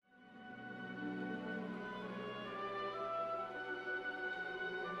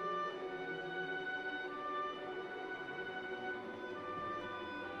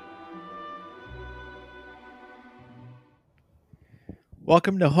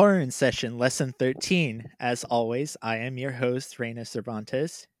Welcome to Horror in Session, Lesson 13. As always, I am your host, Reina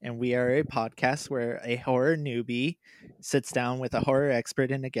Cervantes, and we are a podcast where a horror newbie sits down with a horror expert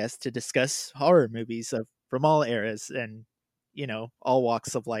and a guest to discuss horror movies from all eras and, all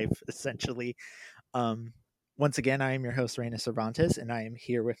walks of life, essentially. Um, Once again, I am your host, Reina Cervantes, and I am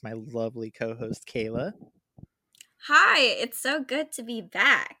here with my lovely co host, Kayla. Hi, it's so good to be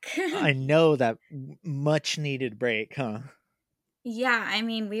back. I know that much needed break, huh? Yeah,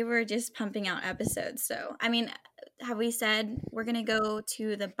 we were just pumping out episodes. Have we said we're going to go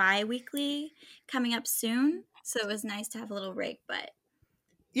to the bi weekly coming up soon? So it was nice to have a little break, but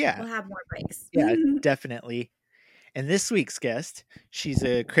Yeah, we'll have more breaks. yeah, definitely. And this week's guest, she's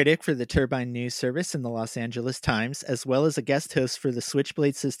a critic for the Turbine News Service in the Los Angeles Times, as well as a guest host for the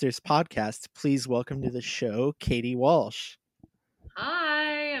Switchblade Sisters podcast. Please welcome to the show, Katie Walsh.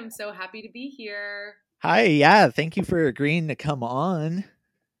 Hi, I'm so happy to be here. Hi, yeah, thank you for agreeing to come on.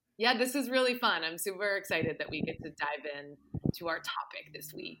 Yeah, this is really fun. I'm super excited that we get to dive in to our topic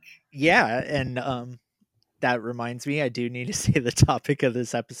this week. Yeah, and that reminds me, I do need to say the topic of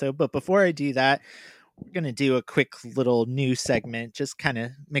this episode. But before I do that, we're going to do a quick little new segment, just kind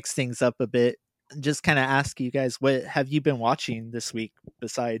of mix things up a bit. Just kind of ask you guys, what have you been watching this week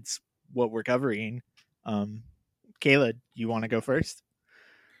besides what we're covering? Kayla, you want to go first?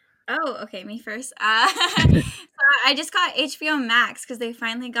 Oh, okay, me first. I just got HBO Max because they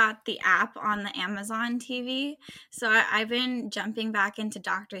finally got the app on the Amazon TV. So I've been jumping back into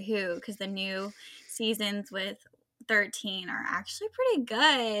Doctor Who because the new seasons with 13 are actually pretty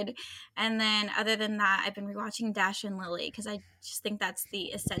good. And then other than that, I've been rewatching Dash and Lily because I just think that's the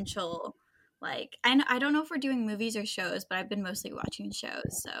essential. I don't know if we're doing movies or shows, but I've been mostly watching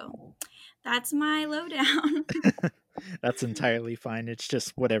shows. So that's my lowdown. That's entirely fine. It's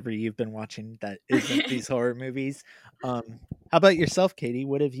just whatever you've been watching that isn't these horror movies. How about yourself, Katie?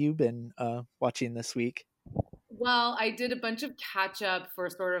 What have you been watching this week? Well, I did a bunch of catch up for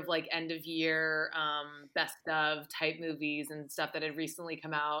sort of like end of year, best of type movies and stuff that had recently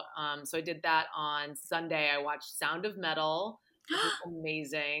come out. So I did that on Sunday. I watched Sound of Metal, which was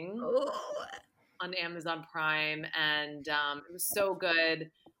amazing, Oh. on Amazon Prime, and it was so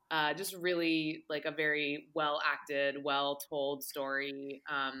good. Just really like a very well acted, well told story.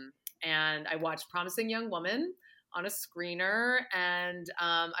 And I watched Promising Young Woman on a screener, and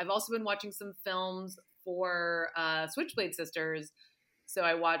I've also been watching some films for Switchblade Sisters. So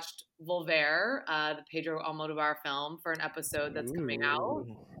I watched Volver, the Pedro Almodovar film, for an episode that's coming out,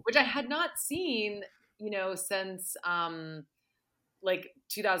 which I had not seen, since like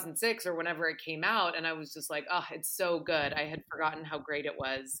 2006 or whenever it came out, and I was just like, oh, it's so good. I had forgotten how great it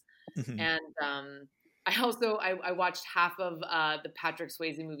was. And I watched half of the Patrick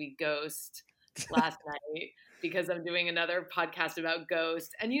Swayze movie Ghost last night because I'm doing another podcast about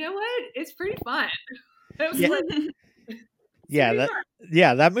Ghost, and you know what? It's pretty fun. It was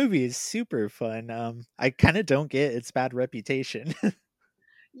that movie is super fun. I kind of don't get its bad reputation.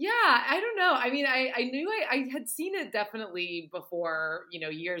 Yeah, I don't know. I knew I had seen it definitely before,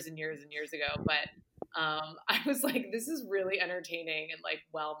 years and years and years ago, but I was like, this is really entertaining and like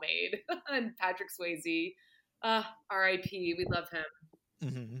well made. And Patrick Swayze, R.I.P. We love him.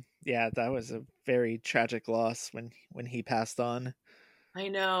 Mm-hmm. Yeah, that was a very tragic loss when he passed on. I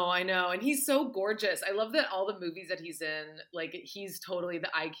know, and he's so gorgeous. I love that all the movies that he's in, like he's totally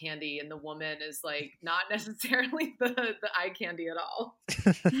the eye candy, and the woman is like not necessarily the eye candy at all.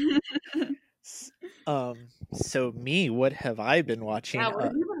 So me, what have I been watching? Yeah, what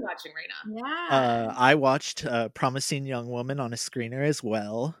have you been watching, Reina? Yeah. I watched Promising Young Woman on a screener as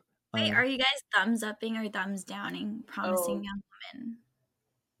well. Wait, are you guys thumbs upping or thumbs downing Promising Young Woman?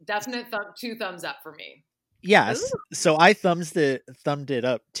 Definite two thumbs up for me. Yes. Ooh. So I thumbed it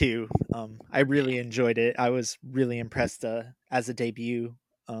up too. I really enjoyed it. I was really impressed as a debut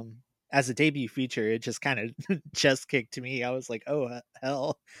feature. It just kind of just kicked to me. I was like, oh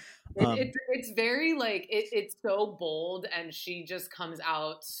hell. It's very like it's so bold, and she just comes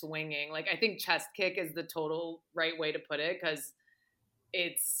out swinging. Like I think chest kick is the total right way to put it, because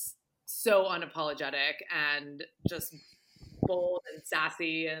it's so unapologetic and just bold and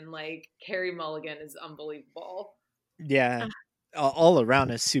sassy, and like Carey Mulligan is unbelievable. Yeah, all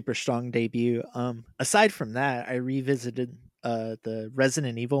around a super strong debut. Aside from that, I revisited the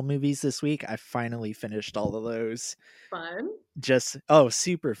Resident Evil movies this week. I finally finished all of those. Fun.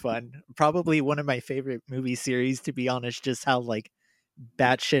 Super fun. Probably one of my favorite movie series, to be honest, just how like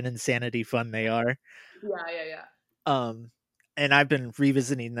batshit insanity fun they are. Yeah. And I've been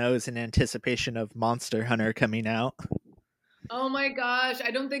revisiting those in anticipation of Monster Hunter coming out. Oh my gosh.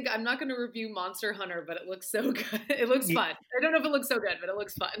 I'm not going to review Monster Hunter, but it looks so good. It looks fun. I don't know if it looks so good, but it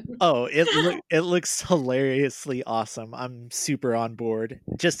looks fun. Oh, it looks hilariously awesome. I'm super on board.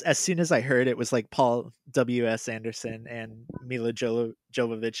 Just as soon as I heard it was like Paul W.S. Anderson and Mila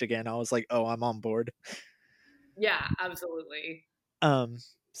Jovovich again, I was like, oh, I'm on board. Yeah, absolutely.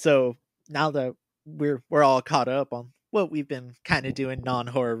 So now that we're all caught up on what we've been kind of doing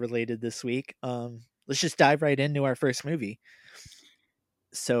non-horror related this week, let's just dive right into our first movie.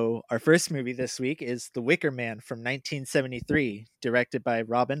 So our first movie this week is The Wicker Man from 1973, directed by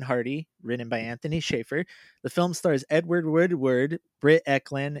Robin Hardy, written by Anthony Schaefer. The film stars Edward Woodward, Britt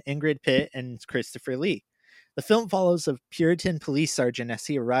Ekland, Ingrid Pitt, and Christopher Lee. The film follows a Puritan police sergeant as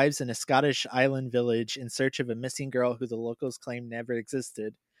he arrives in a Scottish island village in search of a missing girl who the locals claim never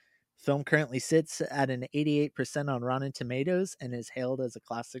existed. The film currently sits at an 88% on Rotten Tomatoes and is hailed as a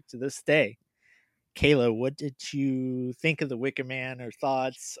classic to this day. Kayla, what did you think of The Wicker Man, or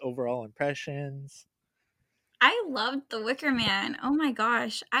thoughts, overall impressions? I loved The Wicker Man. Oh my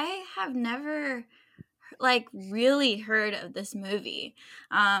gosh. I have never really heard of this movie.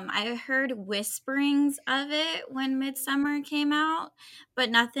 I heard whisperings of it when Midsummer came out, but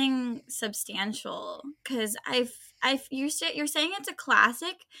nothing substantial. Because you're saying it's a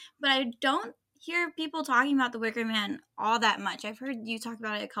classic, but I don't hear people talking about The Wicker Man all that much. I've heard you talk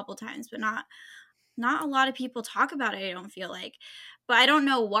about it a couple times, but not a lot of people talk about it, I don't feel like. But I don't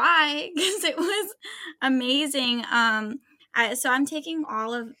know why, because it was amazing. So I'm taking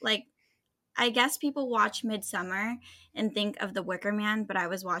all of I guess people watch Midsummer and think of The Wicker Man, but I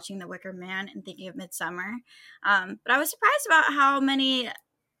was watching The Wicker Man and thinking of Midsummer. But I was surprised about how many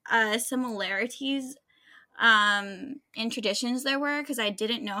similarities in traditions there were, because I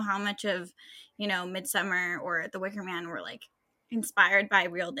didn't know how much of Midsummer or The Wicker Man were inspired by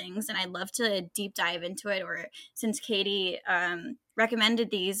real things, and I'd love to deep dive into it. Or since Katie recommended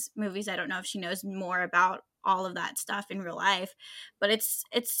these movies, I don't know if she knows more about all of that stuff in real life, but it's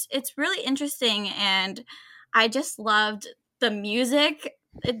really interesting, and I just loved the music.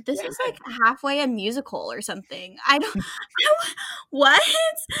 This is like halfway a musical or something. I don't what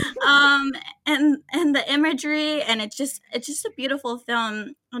and the imagery, and it's just a beautiful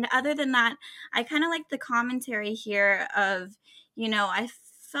film. And other than that, I kind of like the commentary here of I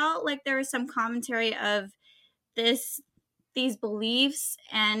felt like there was some commentary of these beliefs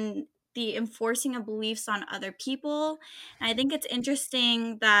and the enforcing of beliefs on other people. And I think it's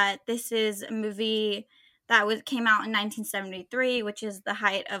interesting that this is a movie that came out in 1973, which is the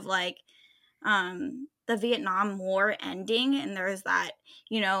height of the Vietnam War ending, and there's that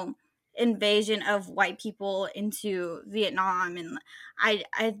invasion of white people into Vietnam, and I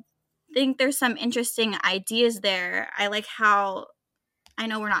think there's some interesting ideas there. I like how, I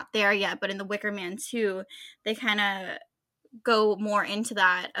know we're not there yet, but in The Wicker Man 2, they kind of go more into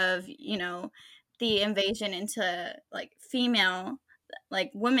that of the invasion into female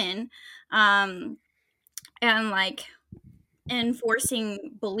women, and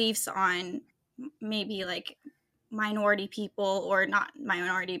enforcing beliefs on maybe minority people, or not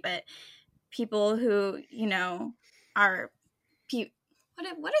minority, but people who are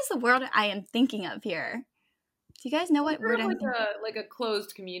what is the word I am thinking of here? Do you guys know what word I'm thinking? Like a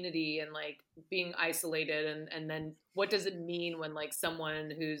closed community, and being isolated, and then what does it mean when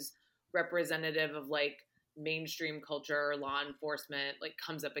someone who's representative of mainstream culture or law enforcement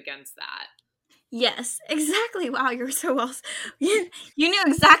comes up against that? Yes, exactly. Wow, you're so well. You knew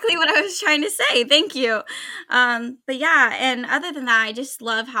exactly what I was trying to say. Thank you. But yeah, and other than that, I just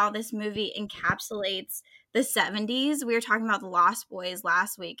love how this movie encapsulates the 70s. We were talking about The Lost Boys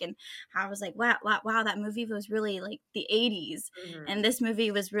last week, and how I was like, wow, that movie was really the 80s, and this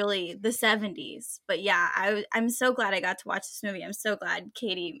movie was really the 70s. But yeah, I'm so glad I got to watch this movie. I'm so glad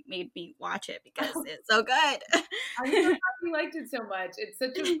Katie made me watch it, because it's so good. I'm so glad you liked it so much. It's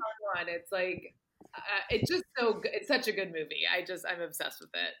such a fun one. It's it's just so good. It's such a good movie. I'm obsessed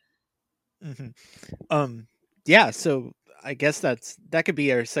with it. Yeah, so I guess that could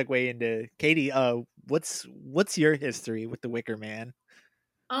be our segue into Katie. What's your history with The Wicker Man?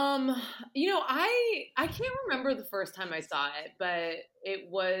 I can't remember the first time I saw it, but it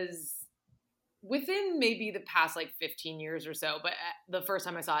was within maybe the past 15 years or so. But the first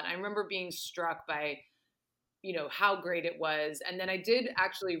time I saw it, I remember being struck by how great it was. And then I did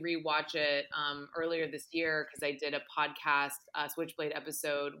actually rewatch it earlier this year, because I did a podcast Switchblade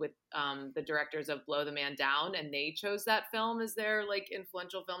episode with the directors of Blow the Man Down, and they chose that film as their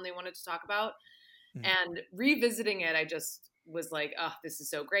influential film they wanted to talk about. And revisiting it, I just was like, oh, this is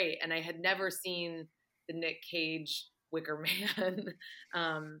so great. And I had never seen the Nick Cage Wicker Man.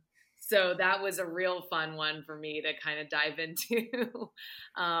 So that was a real fun one for me to kind of dive into.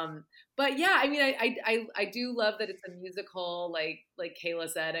 But yeah, I mean, I do love that it's a musical, like Kayla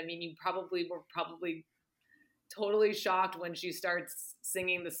said. I mean, you probably were totally shocked when she starts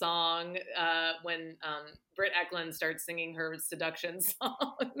singing the song, when Britt Eklund starts singing her seduction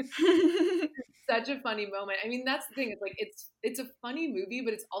song. Such a funny moment. I mean, that's the thing. It's like it's a funny movie,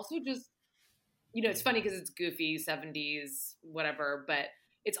 but it's also just, it's funny because it's goofy 70s whatever, but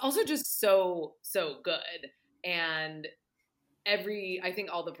it's also just so good. And I think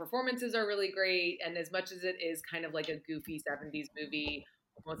all the performances are really great, and as much as it is kind of like a goofy 70s movie,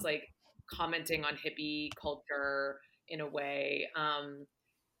 almost like commenting on hippie culture in a way,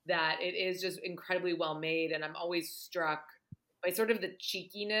 that it is just incredibly well made. And I'm always struck by sort of the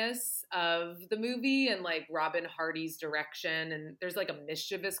cheekiness of the movie and like Robin Hardy's direction, and there's like a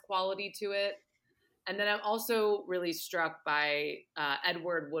mischievous quality to it. And then I'm also really struck by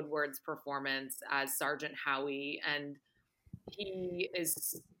Edward Woodward's performance as Sergeant Howie, and he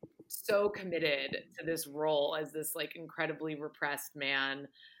is so committed to this role as this like incredibly repressed man.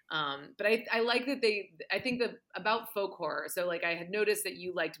 But I like that I think that about folk horror. So like I had noticed that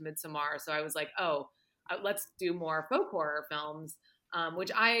you liked Midsommar, so I was like, oh, let's do more folk horror films.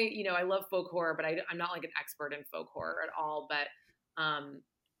 Which I love folk horror, but I'm not like an expert in folk horror at all. But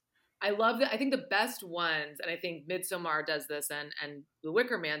I love that. I think the best ones, and I think Midsommar does this, and The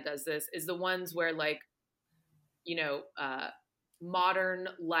Wicker Man does this, is the ones where like, modern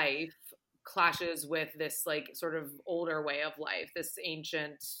life clashes with this like sort of older way of life, this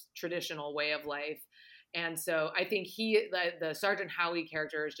ancient traditional way of life. And so I think the Sergeant Howie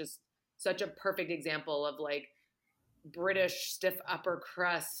character is just such a perfect example of like British stiff upper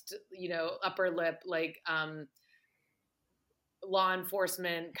crust, upper lip, like law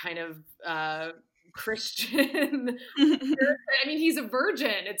enforcement kind of Christian. I mean, he's a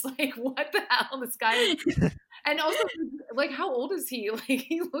virgin. It's like, what the hell? This guy is. And also, like, how old is he? Like,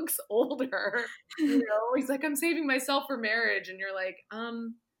 he looks older. He's like, I'm saving myself for marriage, and you're like, I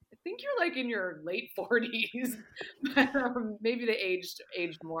think you're like in your late 40s. But, maybe they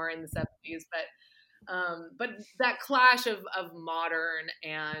aged more in the 70s. But that clash of modern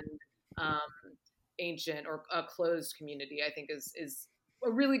and ancient or a closed community, I think, is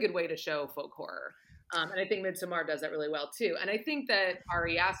a really good way to show folk horror. And I think Midsommar does that really well too. And I think that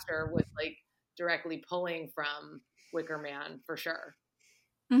Ari Aster was like directly pulling from Wicker Man for sure.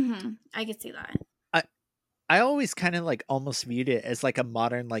 Mm-hmm. I could see that. I always kind of like almost viewed it as like a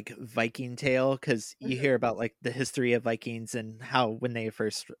modern like Viking tale, because you hear about like the history of Vikings and how when they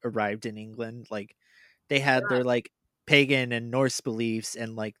first arrived in England, like they had their like pagan and Norse beliefs,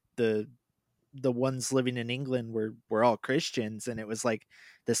 and like the ones living in England were all Christians, and it was like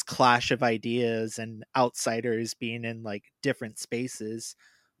this clash of ideas and outsiders being in like different spaces.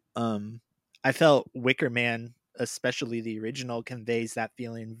 I felt Wicker Man, especially the original, conveys that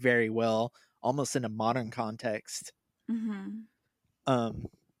feeling very well, almost in a modern context. Mm-hmm.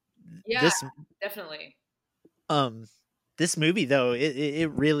 Yeah, definitely. This movie though, it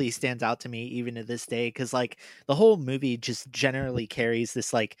really stands out to me even to this day, because like the whole movie just generally carries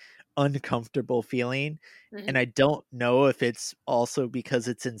this like uncomfortable feeling. Mm-hmm. And I don't know if it's also because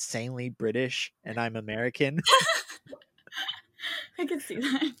it's insanely British and I'm American. I can see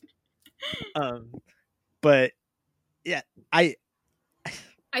that. But yeah, I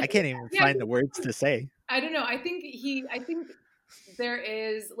can't even find the words to say. I don't know. I think there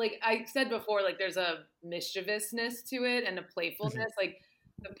is, like I said before, like there's a mischievousness to it and a playfulness. Mm-hmm. Like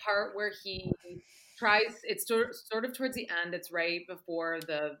the part where he tries, it's sort of towards the end. It's right before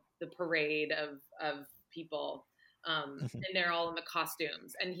the parade of people, and they're all in the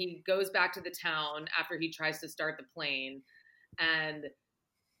costumes. And he goes back to the town after he tries to start the plane, and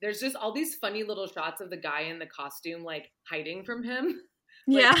there's just all these funny little shots of the guy in the costume like hiding from him.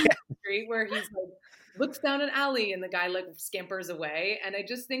 Like, yeah, street where he's like looks down an alley and the guy like scampers away. And I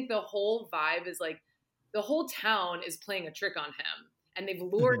just think the whole vibe is like the whole town is playing a trick on him, and they've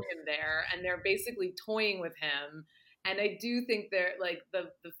lured him there, and they're basically toying with him. And I do think they're like the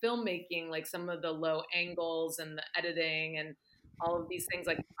filmmaking, like some of the low angles and the editing and all of these things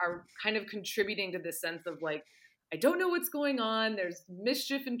like are kind of contributing to this sense of like, I don't know what's going on. There's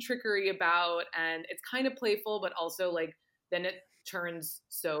mischief and trickery about, and it's kind of playful, but also like then it turns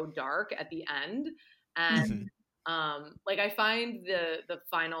so dark at the end. And like I find the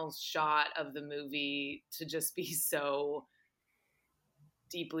final shot of the movie to just be so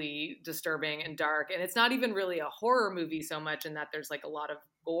deeply disturbing and dark. And it's not even really a horror movie so much in that there's like a lot of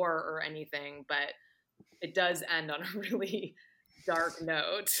gore or anything, but it does end on a really dark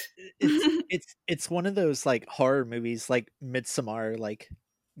note. It's one of those like horror movies like Midsommar, like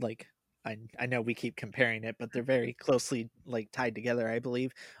I know we keep comparing it, but they're very closely like tied together, I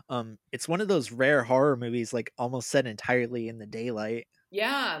believe. It's one of those rare horror movies like almost set entirely in the daylight.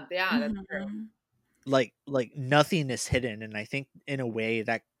 Yeah, that's true. Mhm. Like nothing is hidden, and I think in a way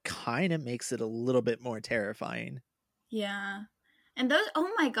that kind of makes it a little bit more terrifying. Yeah. And those,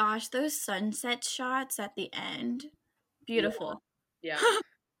 oh my gosh, those sunset shots at the end. Yeah, Beautiful. yeah.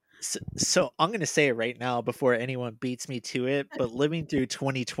 So I'm gonna say it right now before anyone beats me to it, but living through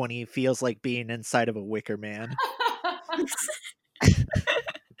 2020 feels like being inside of a Wicker Man.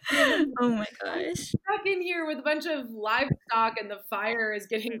 Oh my gosh. Stuck in here with a bunch of livestock, and the fire is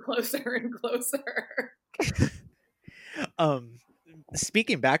getting closer and closer. um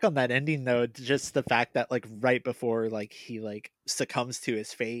Speaking back on that ending though, just the fact that like right before like he like succumbs to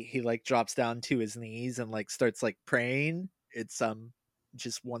his fate, he like drops down to his knees and like starts like praying. It's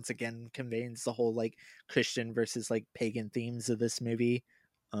just once again conveys the whole like Christian versus like pagan themes of this movie.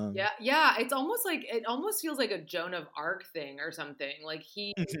 Yeah, yeah. It's almost like it almost feels like a Joan of Arc thing or something. Like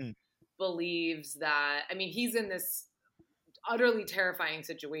he Mhm, believes that. I mean, he's in this utterly terrifying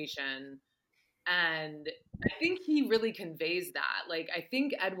situation, and I think he really conveys that. Like, I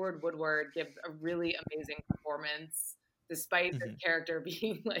think Edward Woodward gives a really amazing performance, despite this mhm. character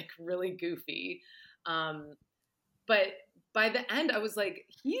being like really goofy. Um, but by the end, I was like,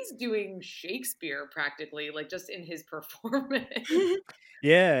 he's doing Shakespeare practically, like just in his performance.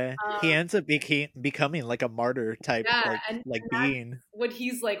 Yeah, he Um, ends up becoming like a martyr type yeah, like and that's being. what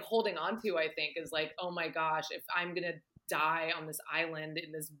he's like holding on to. I think is like, oh my gosh, if I'm gonna die on this island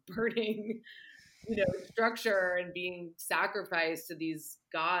in this burning, structure and being sacrificed to these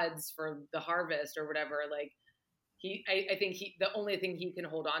gods for the harvest or whatever, like I think the only thing he can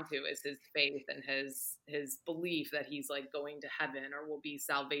hold on to is his faith and his belief that he's like going to heaven or will be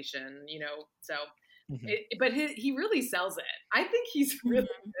salvation, so Mhm. but he really sells it. I think he's really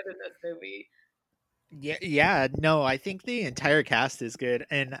Mhm. good in this movie. Yeah, no, I think the entire cast is good.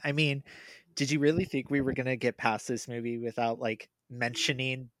 And I mean, did you really think we were gonna get past this movie without like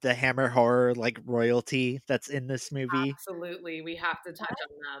mentioning the Hammer horror like royalty that's in this movie? Absolutely, we have to touch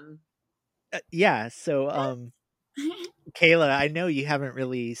on them. Yeah, so Kayla, I know you haven't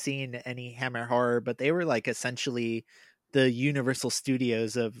really seen any Hammer horror, but they were like essentially the Universal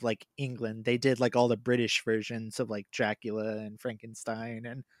Studios of like England. They did like all the British versions of like Dracula and Frankenstein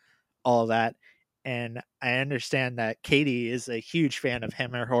and all that. And I understand that Katie is a huge fan of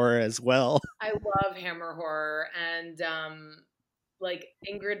Hammer horror as well. I love Hammer horror, and like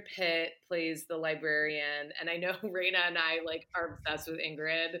Ingrid Pitt plays the librarian, and I know Raina and I like are obsessed with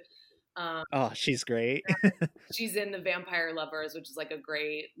Ingrid. Um, Oh, she's great. she's in the Vampire Lovers, which is like a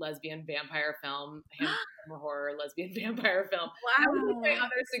great lesbian vampire film, Hammer horror lesbian vampire film. That was like Wow. my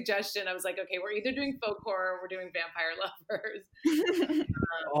other suggestion. I was like, okay, we're either doing folk horror or we're doing Vampire Lovers.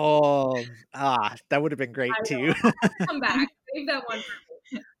 That would have been I great know. too. I'll have to come back. Save that one for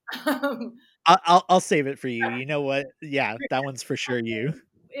me. I'll save it for you. You know what? Yeah, that one's for sure you.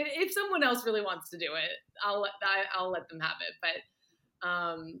 If someone else really wants to do it, I'll let them have it.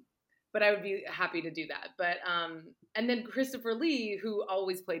 But I would be happy to do that. But and then Christopher Lee, who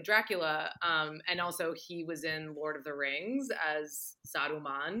always played Dracula, and also he was in Lord of the Rings as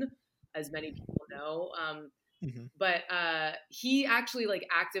Saruman, as many people know. Mhm. But he actually like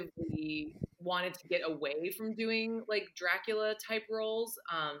actively wanted to get away from doing like Dracula type roles,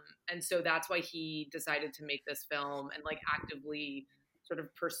 and so that's why he decided to make this film and like actively sort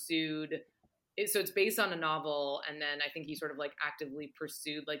of pursued it. So it's based on a novel, and then I think he sort of like actively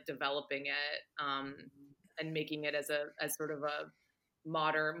pursued like developing it, and making it as sort of a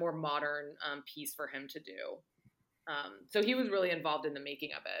more modern piece for him to do. So he was really involved in the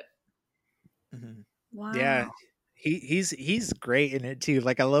making of it. Mhm. Yeah, Wow. he's great in it too.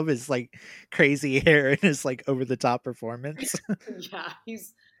 Like I love his like crazy hair and his like over the top performance. Yeah,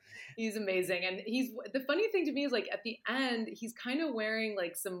 he's amazing, and he's the funny thing to me is like at the end he's kind of wearing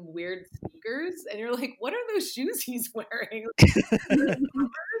like some weird sneakers, and you're like, what are those shoes he's wearing?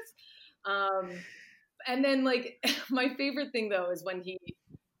 um, and then like my favorite thing though is when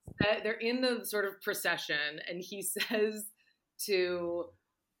they're in the sort of procession, and he says to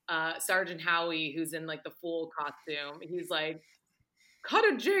Sergeant Howie, who's in like the fool costume, he's like, cut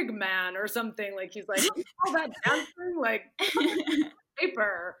a jig, man, or something. Like he's like, all that dancing, like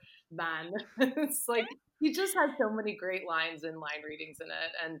paper, man. It's like he just has so many great lines and line readings in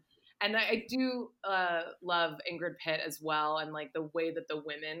it, and I do love Ingrid Pitt as well, and like the way that the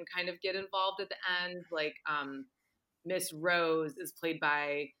women kind of get involved at the end. Like Miss Rose is played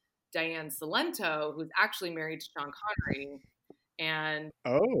by Diane Salento, who's actually married to Sean Connery, and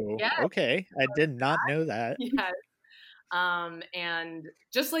Oh, yeah, okay. I did not know that. yeah, And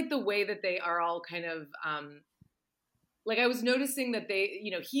just like the way that they are all kind of like I was noticing that they,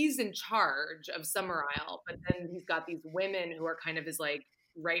 you know, he's in charge of Summer Isle, but then he's got these women who are kind of his like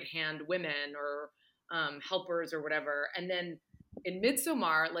right hand women or helpers or whatever. And then in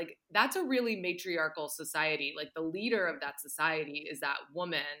Midsommar, like that's a really matriarchal society. Like the leader of that society is that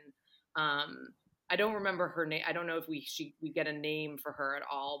woman. I don't remember her name. I don't know if we get a name for her at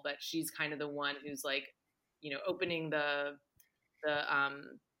all, but she's kind of the one who's like, you know, opening the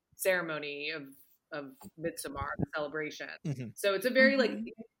ceremony of Midsommar, the celebration. Mm-hmm. So it's a very like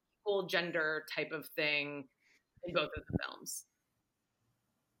equal gender type of thing in both of the films.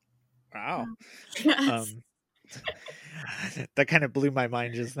 Wow. Yes. That kind of blew my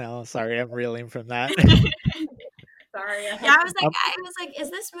mind just now. Sorry, I'm reeling from that. Sorry. Yeah, I was like, is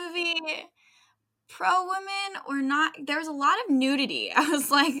this movie pro women or not? There was a lot of nudity. I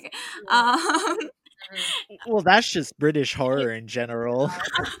was like, Well, that's just British horror in general.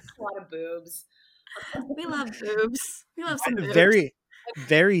 A lot of boobs. We love boobs. We love some boobs. Very,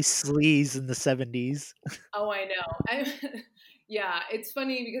 very sleaze in the 70s. Oh, I know. Yeah, it's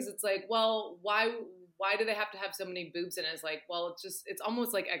funny because it's like, well, why do they have to have so many boobs in it? It's like, well, it's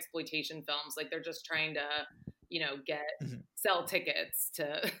almost like exploitation films. Like they're just trying to, you know, sell tickets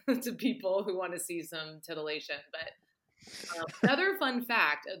to people who want to see some titillation. But another fun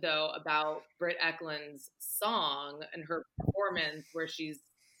fact, though, about Britt Ekland's song and her performance, where she's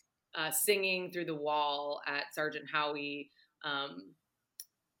singing through the wall at Sergeant Howie,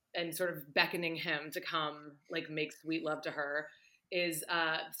 and sort of beckoning him to come, like, make sweet love to her, is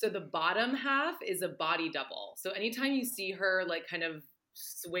so the bottom half is a body double. So anytime you see her, like, kind of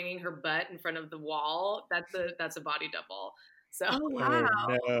swinging her butt in front of the wall, that's a body double. So wow.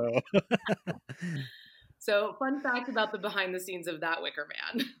 Oh, no. So fun fact about the behind the scenes of that Wicker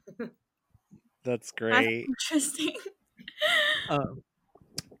Man. That's great. That's interesting.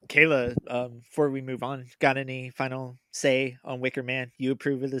 Kayla, before we move on, got any final say on Wicker Man? You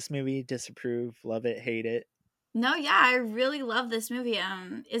approve of this movie, disapprove, love it, hate it? No, yeah, I really love this movie.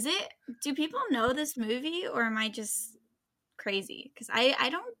 Do people know this movie or am I just crazy? Because I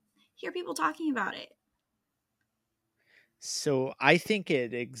don't hear people talking about it. So I think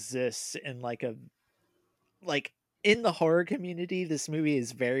it exists in in the horror community. This movie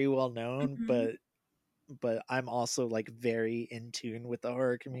is very well known, but I'm also like very in tune with the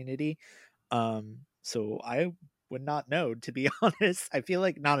horror community. So I would not know, to be honest. I feel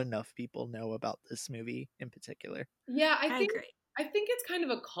like not enough people know about this movie in particular. Yeah, I agree. think it's kind of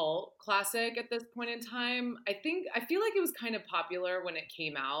a cult classic at this point in time. I feel like it was kind of popular when it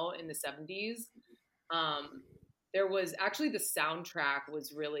came out in the 70s. There was actually the soundtrack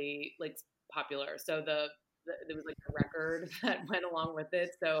was really like popular. So there was like a record that went along with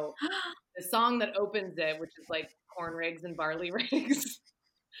it. So the song that opens it, which is like corn rigs and barley rigs,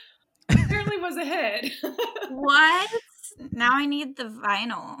 apparently was a hit. What? Now I need the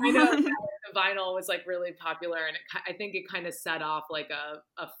vinyl. I know the vinyl was like really popular, and I think it kind of set off like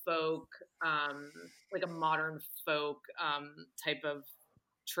a folk, like a modern folk type of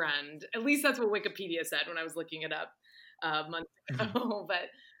trend. At least that's what Wikipedia said when I was looking it up months ago. But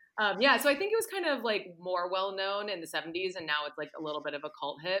yeah, so I think it was kind of like more well known in the 70s, and now it's like a little bit of a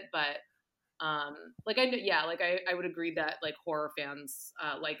cult hit. But like I would agree that like horror fans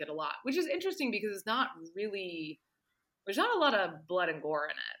like it a lot, which is interesting because it's not really, there's not a lot of blood and gore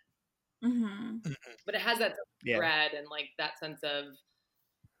in it, but it has that thread and like that sense of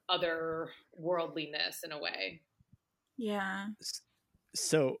otherworldliness in a way. Yeah.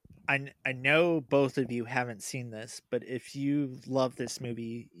 So I know both of you haven't seen this, but if you love this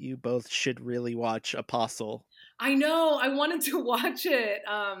movie, you both should really watch Apostle. I know. I wanted to watch it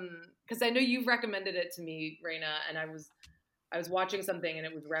because I know you've recommended it to me, Raina, and I was watching something and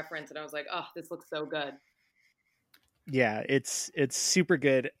it was referenced, and I was like, oh, this looks so good. Yeah, it's super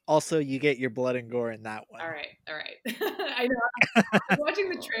good. Also, you get your blood and gore in that one. All right. I know. I was watching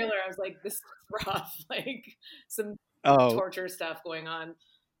the trailer. I was like, this looks rough. Like some torture stuff going on.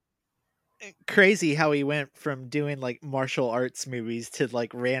 Crazy how he went from doing like martial arts movies to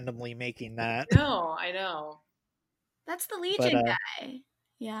like randomly making that. No, I know. That's the Legion guy.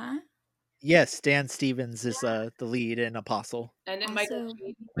 Yeah. Yes, Dan Stevens is the lead in Apostle. And Michael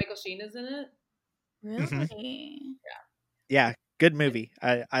Sheen is in it. Really? Mm-hmm. Yeah, good movie.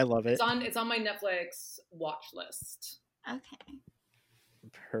 I love it. It's on my Netflix watch list. Okay.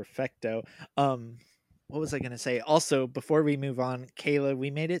 Perfecto. What was I going to say? Also, before we move on, Kayla,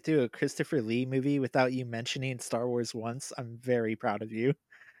 we made it through a Christopher Lee movie without you mentioning Star Wars once. I'm very proud of you.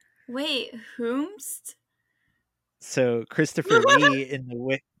 Wait, whomst? So Christopher Lee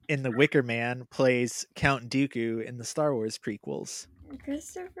in in The Wicker Man plays Count Dooku in the Star Wars prequels.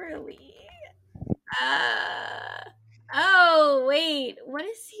 Christopher Lee. Oh wait, what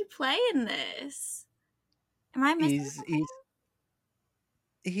does he play in this? Am I missing?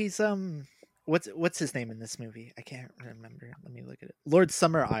 He's what's his name in this movie? I can't remember. Let me look at it. Lord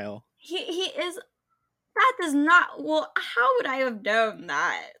Summer Isle. He is. That does not. Well, how would I have known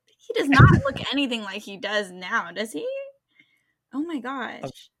that? He does not look anything like he does now, does he? Oh my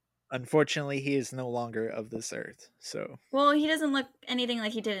gosh. Unfortunately, he is no longer of this earth. So. Well, he doesn't look anything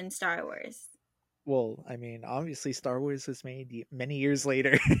like he did in Star Wars. Well, I mean, obviously, Star Wars was made many years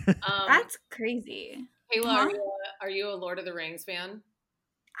later. That's crazy. Kayla, are you a Lord of the Rings fan?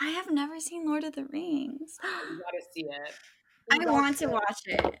 I have never seen Lord of the Rings. You gotta see it. I want to watch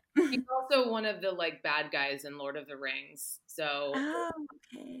it. He's also one of the like bad guys in Lord of the Rings. So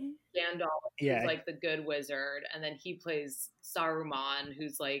okay. Gandalf is like the good wizard, and then he plays Saruman,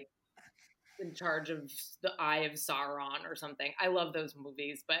 who's like in charge of the Eye of Sauron or something. I love those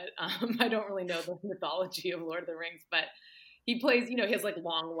movies, but I don't really know the mythology of Lord of the Rings. But he plays, he has like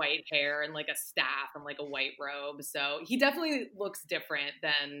long white hair and like a staff and like a white robe. So he definitely looks different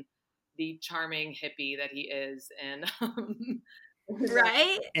than the charming hippie that he is in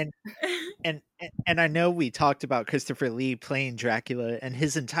right. And I know we talked about Christopher Lee playing Dracula, and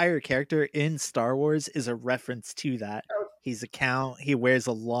his entire character in Star Wars is a reference to that. He's a count. He wears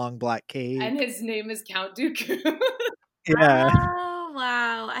a long black cape, and his name is Count Dooku. Yeah. Oh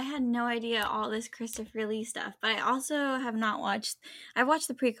wow, I had no idea all this Christopher Lee stuff, but I also have not watched. I've watched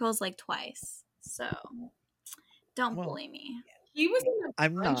the prequels like twice, so don't bully me. He was in a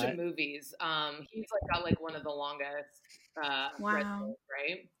bunch of movies. He's like got like one of the longest. Wow.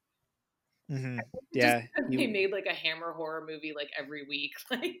 Right. Mm-hmm. Yeah. They made like a Hammer horror movie like every week,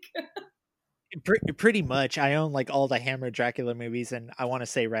 like. Pretty much. I own like all the Hammer Dracula movies, and I want to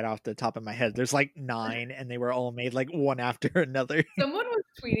say right off the top of my head, there's like 9, and they were all made like one after another. Someone was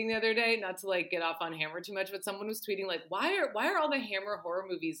tweeting the other day, not to like get off on Hammer too much, but someone was tweeting like, why are all the Hammer horror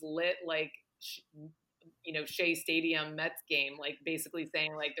movies lit like Shea Stadium Mets game, like basically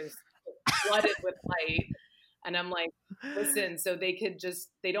saying like there's flooded with light. And I'm like, listen, so they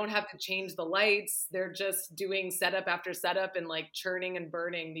don't have to change the lights. They're just doing setup after setup and like churning and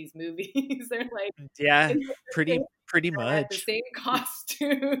burning these movies. They're like, pretty much the same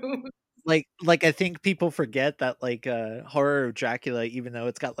costume. Like I think people forget that like Horror of Dracula, even though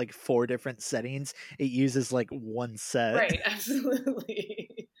it's got like 4 different settings, it uses like one set. Right,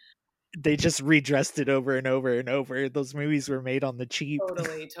 absolutely. They just redressed it over and over and over. Those movies were made on the cheap.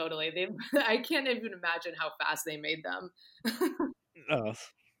 Totally. I can't even imagine how fast they made them. Oh,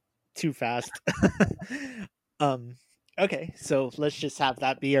 too fast. Okay, so let's just have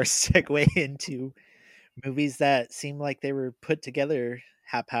that be our segue into movies that seem like they were put together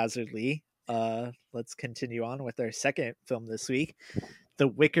haphazardly. Let's continue on with our second film this week, The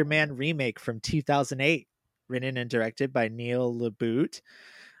Wicker Man remake from 2008, written and directed by Neil LaBute.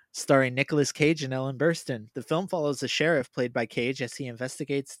 Starring Nicolas Cage and Ellen Burstyn. The film follows a sheriff played by Cage as he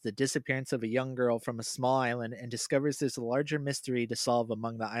investigates the disappearance of a young girl from a small island and discovers there's a larger mystery to solve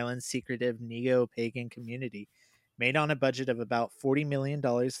among the island's secretive neo-pagan community. Made on a budget of about $40 million,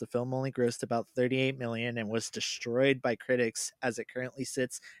 the film only grossed about $38 million and was destroyed by critics as it currently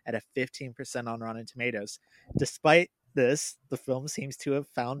sits at a 15% on Rotten Tomatoes. Despite this, the film seems to have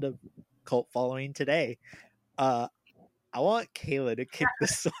found a cult following today. I want Kayla to kick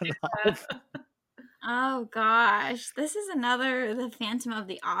this one off. Oh gosh, this is another The Phantom of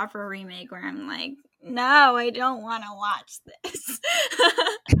the Opera remake where I'm like, no, I don't want to watch this.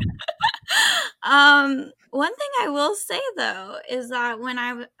 One thing I will say though is that when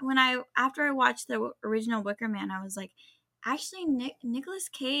I after I watched the original Wicker Man, I was like, actually Nicolas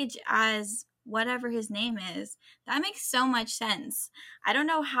Cage as whatever his name is, that makes so much sense. I don't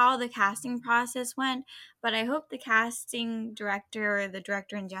know how the casting process went, but I hope the casting director or the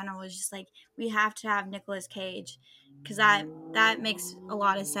director in general was just like, we have to have Nicolas Cage, because that makes a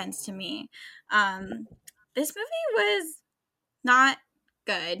lot of sense to me. This movie was not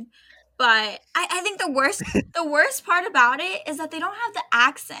good, but I think the worst part about it is that they don't have the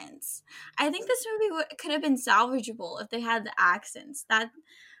accents. I think this movie could have been salvageable if they had the accents. That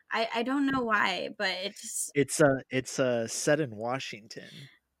I don't know why, but it's set in Washington.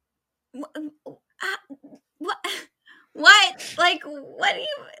 What? Like, what do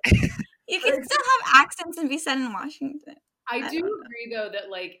you can still have accents and be set in Washington. I do agree though that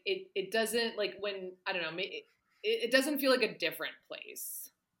like it doesn't, like, when I don't know, it doesn't feel like a different place.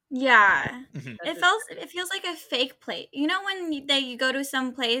 Yeah. It feels like a fake place. You know when you go to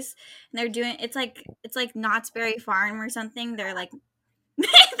some place and they're doing it's like Knott's Berry Farm or something. They're like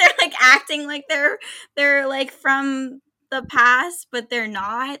they're acting like they're like from the past, but they're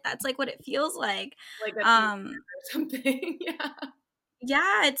not. That's like what it feels like. Like a or something. Yeah.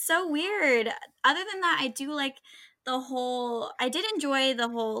 Yeah, it's so weird. Other than that, I do like I did enjoy the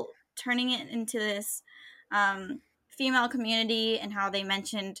whole turning it into this female community, and how they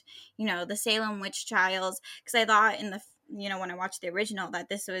mentioned, the Salem witch trials, because I thought when I watched the original, that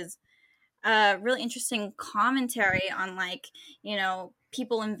this was a really interesting commentary on, like,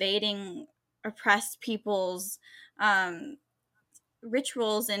 people invading oppressed people's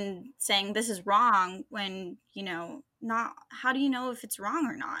rituals and saying this is wrong, when not, how do you know if it's wrong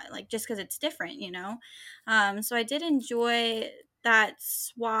or not, like, just because it's different. So I did enjoy that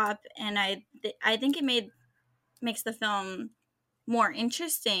swap, and I think it makes the film more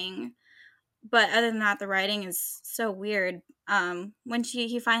interesting. But other than that, the writing is so weird. When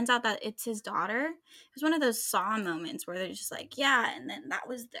he finds out that it's his daughter, it was one of those Saw moments where they're just like, yeah, and then that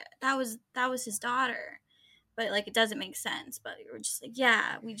was his daughter, but like it doesn't make sense. But we were just like,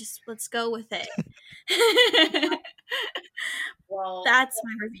 yeah, let's go with it. Well, That's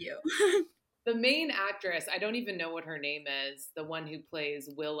my review. the main actress, I don't even know what her name is, the one who plays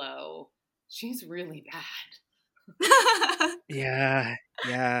Willow, she's really bad. Yeah,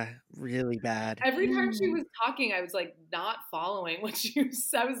 really bad. Every time she was talking, I was like not following what she was.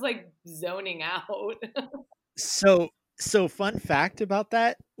 I was like zoning out. So fun fact about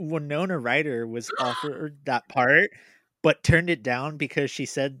that, Winona Ryder was offered that part, but turned it down because she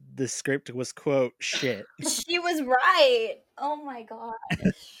said the script was, quote, shit. She was right. Oh my gosh.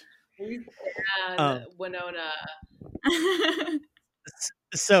 And Winona.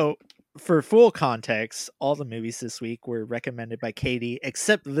 So, for full context, all the movies this week were recommended by Katie,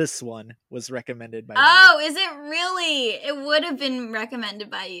 except this one was recommended by me. Oh, is it really? It would have been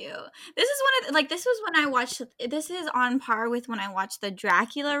recommended by you. This is this was when I watched, this is on par with when I watched the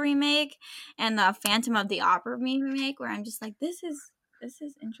Dracula remake and the Phantom of the Opera remake, where I'm just like, this is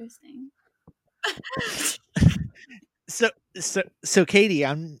interesting. So Katie,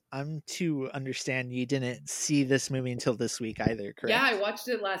 I'm to understand you didn't see this movie until this week either, correct? Yeah, I watched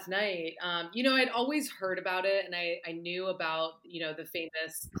it last night. I'd always heard about it, and I knew about, the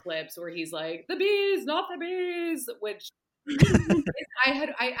famous clips where he's like, the bees, not the bees, which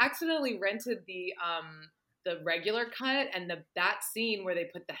I accidentally rented the regular cut, and that scene where they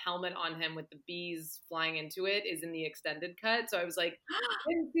put the helmet on him with the bees flying into it is in the extended cut. So I was like,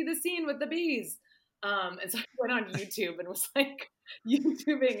 I didn't see the scene with the bees. And so I went on YouTube and was like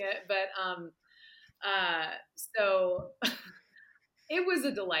YouTubing it. But so it was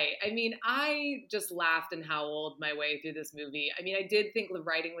a delight. I mean, I just laughed and howled my way through this movie. I mean, I did think the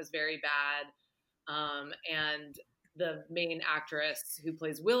writing was very bad. And the main actress who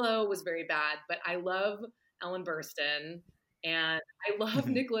plays Willow was very bad. But I love Ellen Burstyn and I love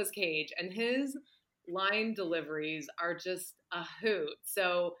Nicolas Cage, and his line deliveries are just a hoot.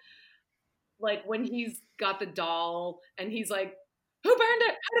 So, like, when he's got the doll and he's like, who burned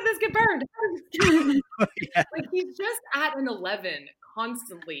it? How did this get burned? Yeah. Like, he's just at an 11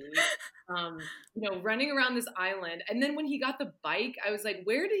 constantly, running around this island. And then when he got the bike, I was like,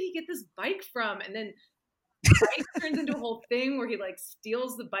 where did he get this bike from? And then the bike turns into a whole thing where he like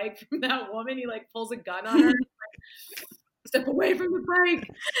steals the bike from that woman. He like pulls a gun on her. And, like, step away from the bike.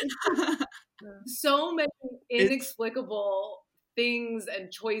 So many inexplicable things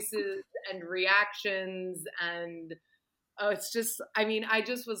and choices and reactions, and it's just, I mean, I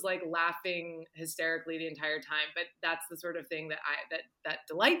just was like laughing hysterically the entire time. But that's the sort of thing that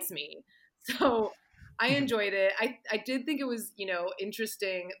delights me. So I enjoyed it. I did think it was,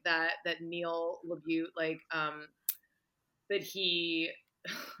 interesting that Neil LaBute, like, that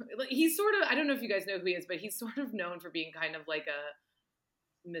he's sort of, I don't know if you guys know who he is, but he's sort of known for being kind of like a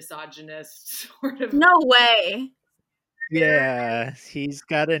misogynist sort of. No way. Yeah, he's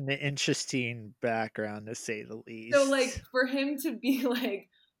got an interesting background, to say the least. So, like, for him to be like,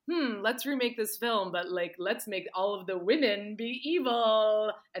 let's remake this film, but like, let's make all of the women be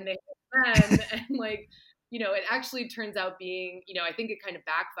evil and they hate men, and like, it actually turns out being, I think it kind of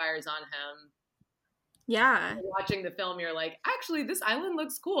backfires on him. Yeah. Watching the film, you're like, actually, this island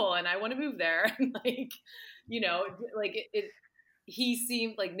looks cool, and I want to move there. And like, he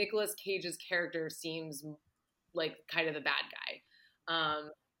seemed like Nicolas Cage's character seems like kind of the bad guy.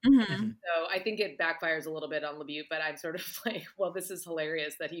 So I think it backfires a little bit on LaBute, but I'm sort of like, well, this is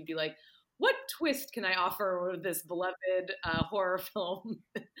hilarious that he'd be like, what twist can I offer with this beloved horror film?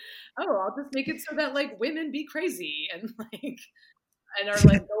 I'll just make it so that like women be crazy and like, and are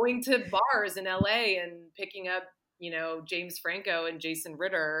like going to bars in LA and picking up, James Franco and Jason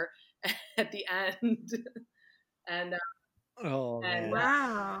Ritter at the end. And Oh and man.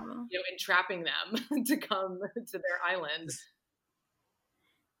 Wow. entrapping them to come to their island.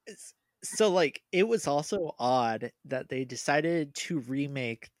 So like it was also odd that they decided to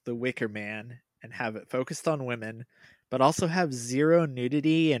remake The Wicker Man and have it focused on women, but also have zero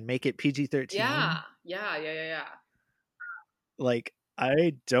nudity and make it PG-13. Yeah. Like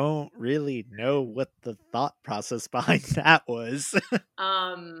I don't really know what the thought process behind that was.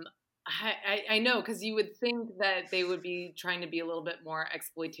 I know, because you would think that they would be trying to be a little bit more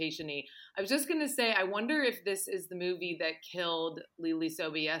exploitation-y. I was just gonna say, I wonder if this is the movie that killed Lily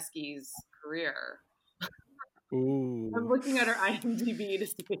Sobieski's career. I'm Ooh. looking at her IMDb to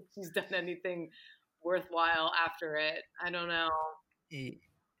see if she's done anything worthwhile after it. I don't know.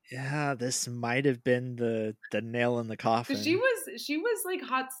 Yeah, this might have been the nail in the Because coffin. she was like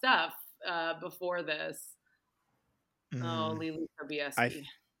hot stuff before this. Oh, Mm, Lily I Sobieski.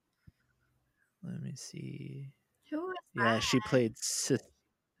 let me see. Who was Yeah, that?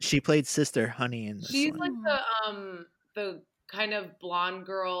 she played Sister Honey in this She's one. like the kind of blonde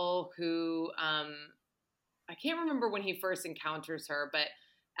girl who I can't remember when he first encounters her, but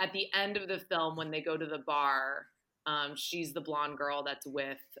at the end of the film when they go to the bar, she's the blonde girl that's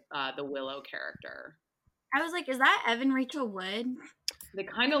with the Willow character. I was like, is that Evan Rachel Wood? They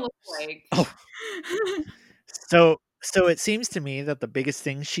kind of look like. Oh, so it seems to me that the biggest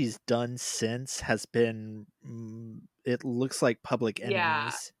thing she's done since has been it looks like Public Yeah.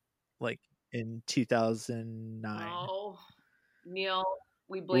 Enemies, like in 2009. Oh, Neil,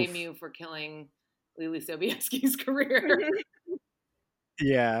 we blame Oof. you for killing Lily Sobieski's career.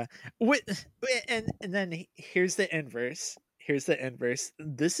 Yeah. And then here's the inverse.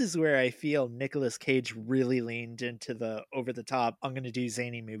 This is where I feel Nicolas Cage really leaned into the over the top. I'm going to do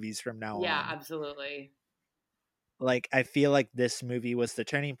zany movies from now Yeah, on. absolutely. Like I feel like this movie was the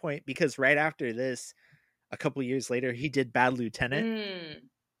turning point because right after this, a couple years later, he did Bad Lieutenant.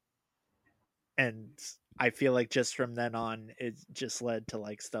 And I feel like just from then on, it just led to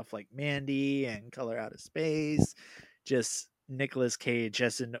like stuff like Mandy and Color Out of Space. Just Nicolas Cage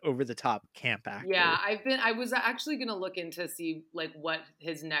as an over the top camp actor. Yeah, I was actually gonna look into see like what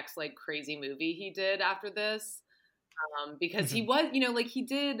his next like crazy movie he did after this. Because he was, like he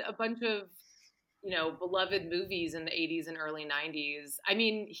did a bunch of, beloved movies in the 80s and early 90s. I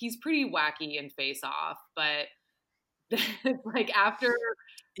mean, he's pretty wacky in Face Off, but like after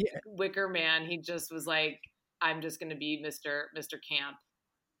Wicker Man, he just was like, I'm just gonna be Mr. Camp.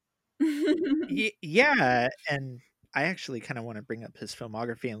 Yeah, and I actually kind of want to bring up his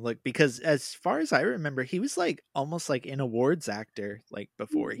filmography and look because as far as I remember, he was like almost like an awards actor like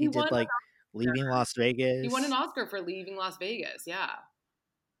before. He did like Leaving Las Vegas. He won an Oscar for Leaving Las Vegas. Yeah.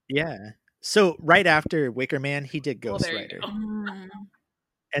 Yeah. So right after Wicker Man, he did Well, there you Ghostwriter. go.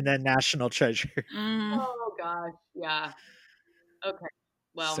 And then National Treasure. Oh gosh, yeah. Okay.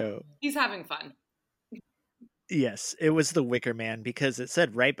 Well, he's having fun. Yes, it was the Wicker Man because it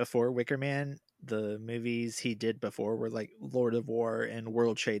said right before Wicker Man, the movies he did before were like Lord of War and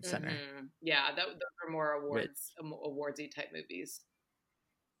World Trade Center. Yeah, those are more awardsy type movies.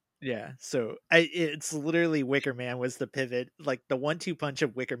 Yeah, so it's literally Wicker Man was the pivot. Like the 1-2 punch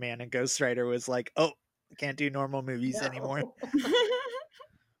of Wicker Man and Ghostwriter was like, oh, can't do normal movies anymore.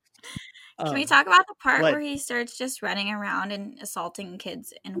 Can we talk about the part where he starts just running around and assaulting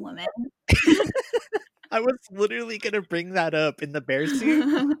kids and women? I was literally gonna bring that up in the bear suit.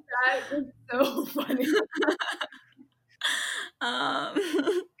 That is so funny.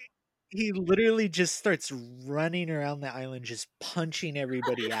 He literally just starts running around the island, just punching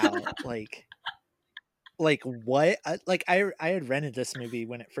everybody out. Like what? I had rented this movie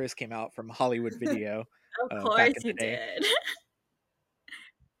when it first came out from Hollywood Video. Of course you did.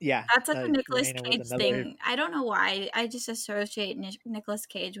 Yeah, that's such a Nicolas Cage thing. I don't know why. I just associate Nicolas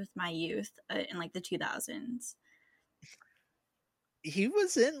Cage with my youth in like the 2000s. He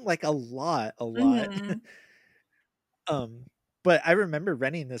was in like a lot. But I remember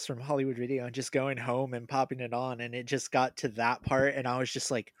renting this from Hollywood Video and just going home and popping it on, and it just got to that part, and I was just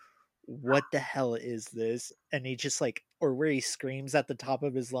like, "What the hell is this?" And he just like, or where he screams at the top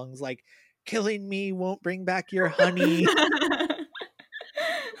of his lungs, like, "Killing me won't bring back your honey."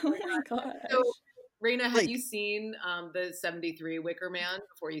 Oh my gosh. So, Raina, had you seen the 73 Wicker Man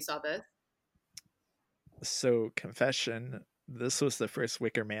before you saw this? So, confession, this was the first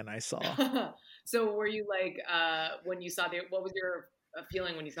Wicker Man I saw. So, were you like, when you saw what was your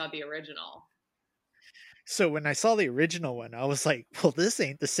feeling when you saw the original? So, when I saw the original one, I was like, well, this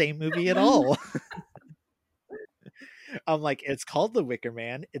ain't the same movie at all. I'm like, it's called The Wicker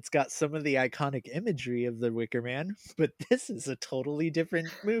Man. It's got some of the iconic imagery of The Wicker Man, but this is a totally different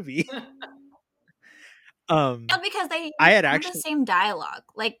movie. Well, because they use I had some of the actually, same dialogue,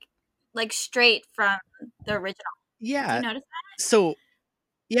 like straight from the original. Do you yeah. notice that? So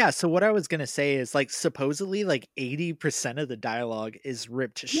yeah, so what I was gonna say is like supposedly like 80% of the dialogue is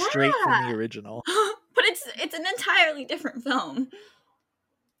ripped straight from the Yeah. original. But it's an entirely different film.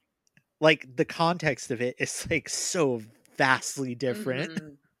 Like the context of it is like so vastly different.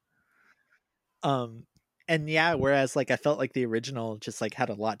 Mm-hmm. Um and yeah, whereas like I felt like the original just like had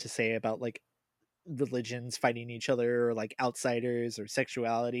a lot to say about like religions fighting each other or like outsiders or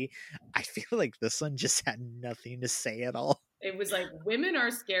sexuality. I feel like this one just had nothing to say at all. It was like women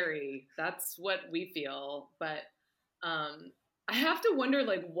are scary. That's what we feel. But I have to wonder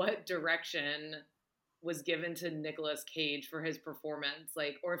like what direction was given to Nicolas Cage for his performance,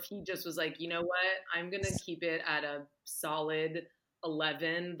 like, or if he just was like, you know what, I'm gonna keep it at a solid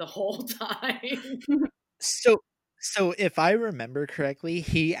 11 the whole time. So so if I remember correctly,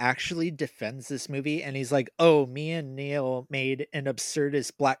 he actually defends this movie and he's like, "Oh, me and Neil made an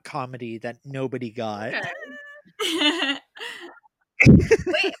absurdist black comedy that nobody got." Okay.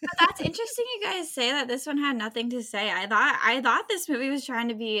 Wait, but that's interesting you guys say that this one had nothing to say. I thought this movie was trying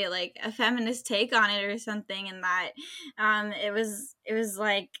to be like a feminist take on it or something, and that it was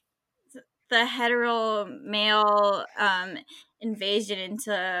like the hetero male invasion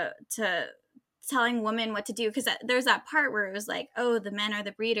into to telling women what to do, because there's that part where it was like, oh, the men are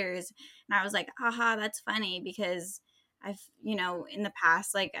the breeders, and I was like, haha, that's funny, because I've, in the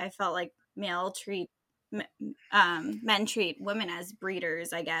past, like, I felt like men treat women as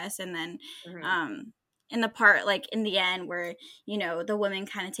breeders, I guess. And then Mhm. in the part, like in the end, where the women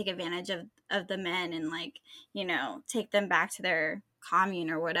kind of take advantage of the men, and like take them back to their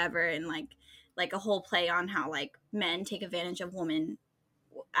commune or whatever, and like a whole play on how like men take advantage of women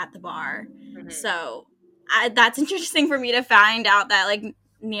at the bar. Mhm. So that's interesting for me to find out that like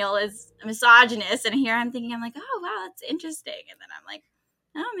Neil is a misogynist, and here I'm thinking, I'm like, oh wow, that's interesting, and then I'm like,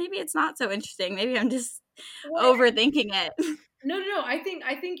 oh, maybe it's not so interesting. Maybe I'm just Well, overthinking it. no. I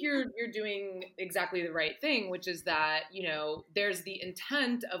think you're doing exactly the right thing, which is that there's the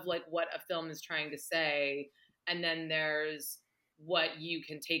intent of like what a film is trying to say, and then there's what you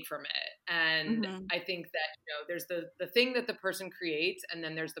can take from it. And Mm-hmm. I think that there's the thing that the person creates, and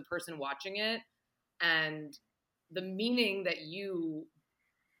then there's the person watching it, and the meaning that you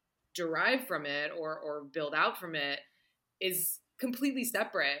derive from it or build out from it is completely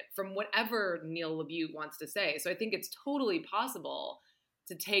separate from whatever Neil LaBute wants to say. So I think it's totally possible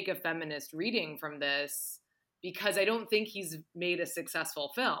to take a feminist reading from this, because I don't think he's made a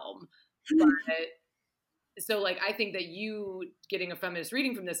successful film. But so like I think that you getting a feminist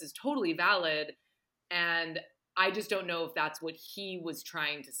reading from this is totally valid, and I just don't know if that's what he was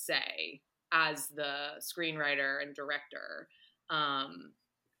trying to say as the screenwriter and director.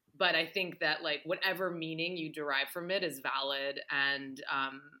 But I think that like whatever meaning you derive from it is valid, and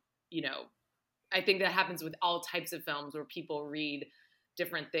you know, I think that happens with all types of films where people read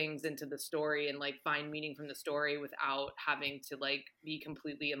different things into the story and like find meaning from the story without having to like be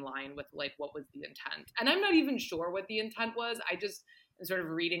completely in line with like what was the intent. And I'm not even sure what the intent was. I just am sort of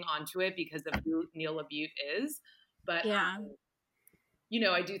reading onto it because of who Neil LaBute is. But Yeah.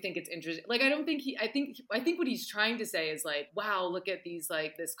 I do think it's interesting. Like, I don't think I think what he's trying to say is like, wow, look at these,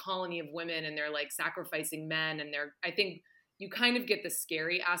 like this colony of women, and they're like sacrificing men. And I think you kind of get the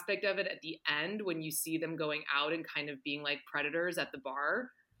scary aspect of it at the end when you see them going out and kind of being like predators at the bar,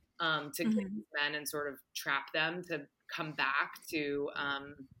 to get Mm-hmm. these men and sort of trap them to come back to,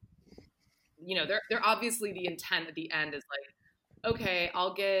 they're obviously the intent at the end is like, okay,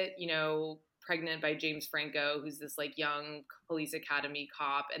 I'll get, pregnant by James Franco, who's this like young police academy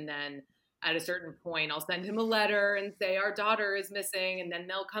cop. And then at a certain point, I'll send him a letter and say, our daughter is missing. And then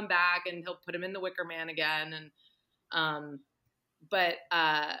they'll come back and he'll put him in the Wicker Man again. And, but,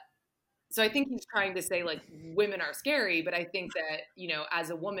 so I think he's trying to say like women are scary, but I think that,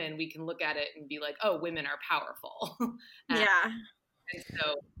 as a woman, we can look at it and be like, oh, women are powerful. and, Yeah. and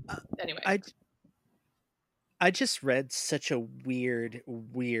so Uh, anyway. I I just read such a weird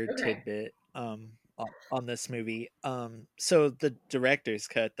Okay. tidbit on this movie. So the director's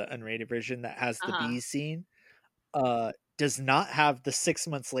cut, the unrated version that has the Uh-huh. bee scene, does not have the 6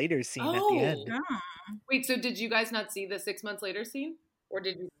 months later scene at the Oh, end. Oh, wait, so did you guys not see the 6 months later scene? Or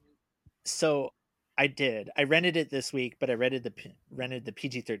did you? So I did. I rented it this week, but I rented the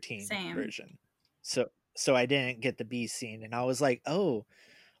PG-13 same. version. So I didn't get the B scene, and I was like, oh,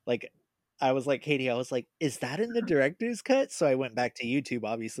 like I was like Katie, I was like, is that in the director's cut? So I went back to YouTube,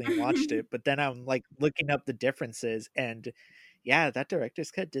 obviously, and watched it. But then I'm like looking up the differences, and yeah, that director's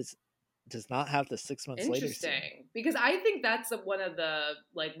cut does not have the 6 months later scene. Interesting, because I think that's one of the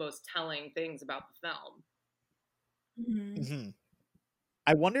like most telling things about the film. Mhm.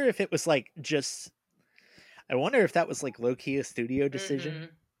 I wonder if it was like just. I wonder if that was like low key a studio decision.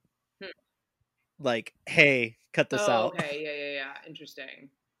 Hmm. Like, hey, cut this Oh, out. okay. Yeah. Interesting.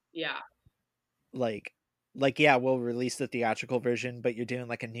 Yeah. like, yeah, we'll release the theatrical version, but you're doing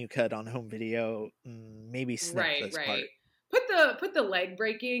like a new cut on home video. Maybe snip this Right. part. Put the leg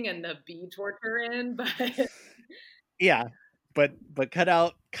breaking and the bee torture in, but Yeah, but cut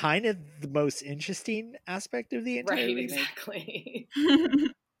out kind of the most interesting aspect of the entire right, remake. exactly.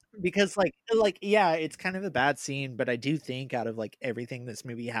 Because like yeah, it's kind of a bad scene, but I do think out of like everything this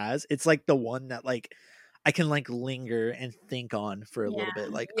movie has, it's like the one that like I can like linger and think on for a little Yeah.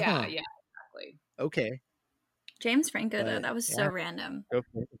 bit. Like, Yeah, exactly. okay, James Franco, though, but that was so yeah, random. go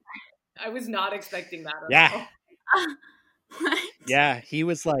for it. I was not expecting that at Yeah, all. What? yeah, he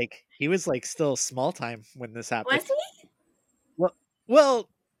was like still small time when this happened. Was he? Well,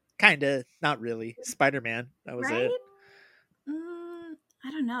 kind of, not really. Spider-Man, that was it. Right? Mm,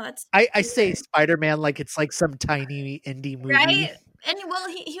 I don't know. That's I say weird. Spider-Man like it's like some tiny indie movie. Right? And well,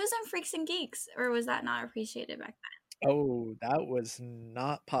 he was in Freaks and Geeks, or was that not appreciated back Oh, that was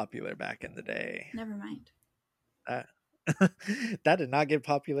not popular back in the day. then? Never mind. That that did not get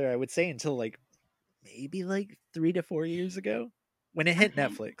popular, I would say, until like maybe like 3 to 4 years ago when it hit Okay,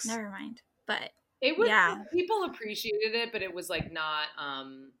 Netflix. never mind. But It was yeah, people appreciated it, but it was like not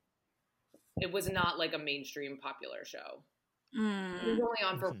it was not like a mainstream popular show. It was mm, only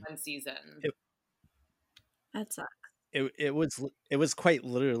on for Mhm. one season. that sucks. It was quite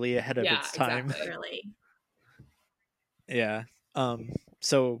literally ahead of Yeah, its time. exactly. Really. Yeah.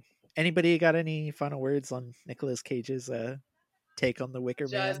 So anybody got any final words on Nicolas Cage's take on the Wicker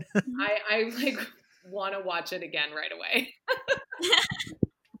Just Man? I like want to watch it again right away.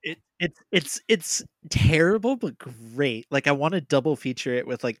 It's terrible but great. Like I want to double feature it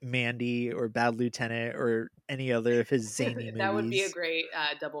with like Mandy or Bad Lieutenant or any other of his zany movies. That would be a great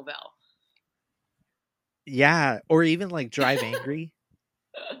double bill. Yeah, or even like Drive Angry.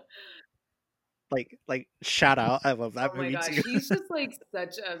 like shout out. I love that Oh my movie gosh, too. he's just like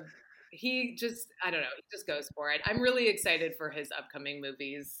such a he just I don't know, he just goes for it. I'm really excited for his upcoming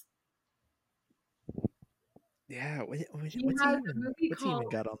movies. Yeah, He has a movie what's he even called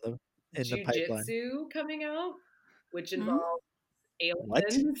got on in the pipeline? Jujitsu coming out, which Hmm? involves What?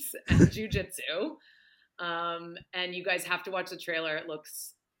 aliens and jujitsu. And you guys have to watch the trailer. It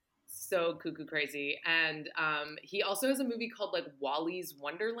looks so cuckoo crazy. And he also has a movie called like Wally's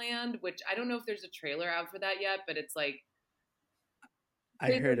Wonderland, which I don't know if there's a trailer out for that yet, but it's like I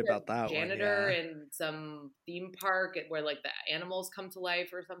plays heard like about a that one, janitor yeah. in some theme park where like the animals come to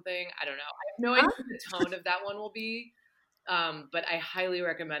life or something. I don't know. I have no Huh? idea what the tone of that one will be. But I highly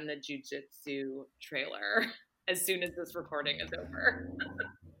recommend the jujitsu trailer as soon as this recording is over.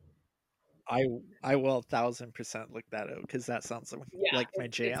 I will 1,000% look that up because that sounds Yeah, like my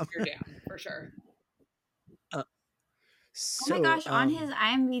jam. it's your jam for sure. Oh my So gosh, on his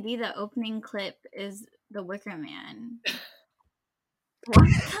IMDb, the opening clip is The Wicker Man. What?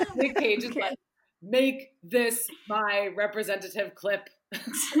 Nick Cage is Okay. like, make this my representative clip.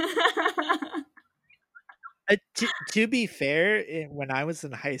 to be fair, when I was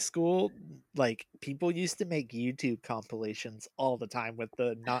in high school, like people used to make YouTube compilations all the time with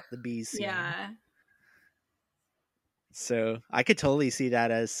the not the bee scene. Yeah. So I could totally see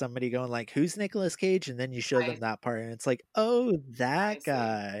that as somebody going like, "Who's Nicolas Cage?" And then you show them that part, and it's like, "Oh, I that see.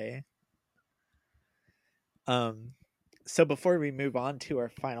 guy." So before we move on to our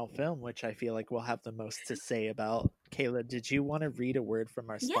final film, which I feel like we'll have the most to say about, Kayla, did you want to read a word from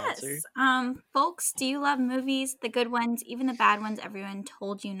our sponsor? Yes. Folks, do you love movies? The good ones, even the bad ones everyone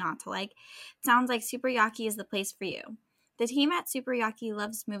told you not to like? It sounds like Super Yaki is the place for you. The team at Super Yaki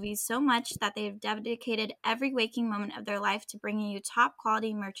loves movies so much that they've dedicated every waking moment of their life to bringing you top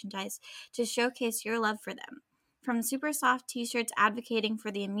quality merchandise to showcase your love for them. From super soft t-shirts advocating for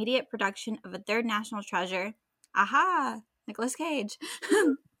the immediate production of a third national treasure, aha, Nicolas Cage,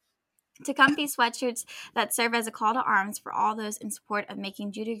 to comfy sweatshirts that serve as a call to arms for all those in support of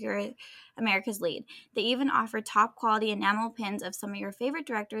making Judy Greer America's lead. They even offer top quality enamel pins of some of your favorite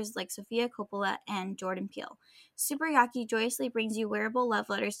directors like Sofia Coppola and Jordan Peele. Super Yaki joyously brings you wearable love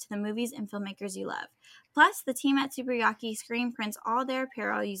letters to the movies and filmmakers you love. Plus, the team at Super Yaki screen prints all their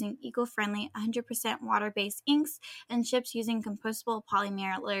apparel using eco-friendly 100% water-based inks and ships using compostable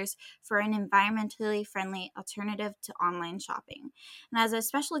polymerers for an environmentally friendly alternative to online shopping. And as a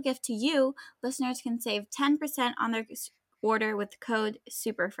special gift to you, listeners can save 10% on their order with code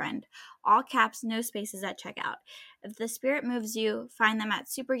SUPERFRIEND. All caps, no spaces at checkout. If the spirit moves you, find them at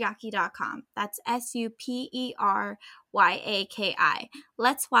superyaki.com. That's SUPERYAKI.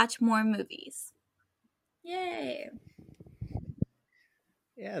 Let's watch more movies. Yay.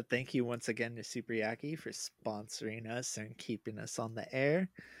 Yeah, thank you once again to Super Yaki for sponsoring us and keeping us on the air.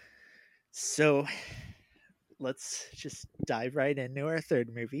 So let's just dive right into our third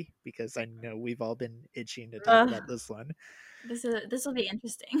movie because I know we've all been itching to talk about this one. This will be The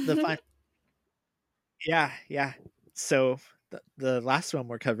interesting. yeah. So the last one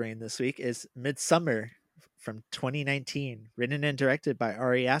we're covering this week is Midsummer from 2019, written and directed by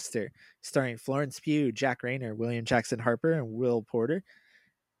Ari Aster, starring Florence Pugh, Jack Rayner, William Jackson Harper, and Will Porter.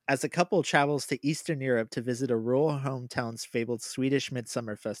 As a couple travels to Eastern Europe to visit a rural hometown's fabled Swedish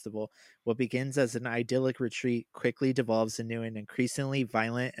Midsummer Festival, what begins as an idyllic retreat quickly devolves into an increasingly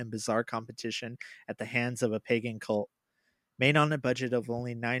violent and bizarre competition at the hands of a pagan cult. Made on a budget of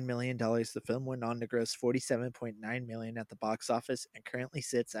only $9 million, the film went on to gross $47.9 million at the box office and currently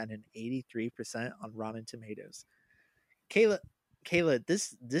sits at an 83% on Rotten Tomatoes. Kayla,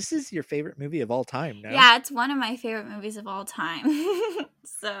 this is your favorite movie of all time, no? Yeah, it's one of my favorite movies of all time.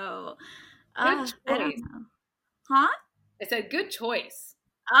 So, Good choice. I don't know. Huh? I said good choice.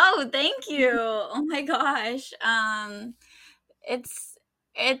 Oh, thank you. Oh my gosh.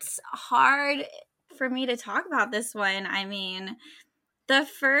 It's hard for me to talk about this one. I mean, the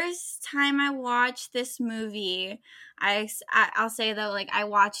first time I watched this movie, I'll say though, like I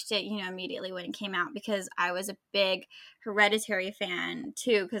watched it, immediately when it came out because I was a big Hereditary fan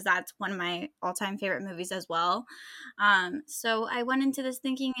too, because that's one of my all-time favorite movies as well. So I went into this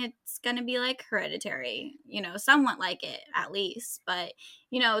thinking it's gonna be like Hereditary, somewhat like it at least, but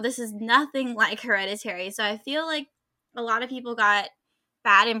this is nothing like Hereditary. So I feel like a lot of people got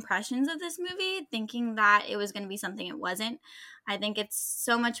bad impressions of this movie, thinking that it was going to be something it wasn't. I think it's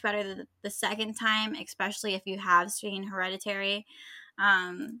so much better the second time, especially if you have seen Hereditary.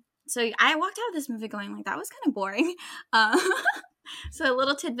 So I walked out of this movie going like, that was kind of boring. So a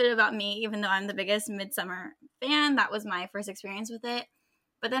little tidbit about me, even though I'm the biggest Midsummer fan, that was my first experience with it.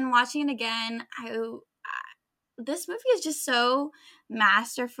 But then watching it again, this movie is just so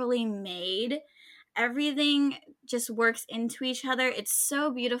masterfully made. Everything just works into each other. It's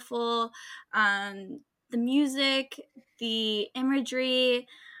so beautiful. The music, the imagery,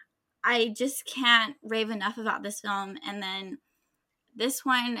 I just can't rave enough about this film. And then this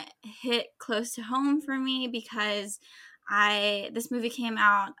one hit close to home for me because this movie came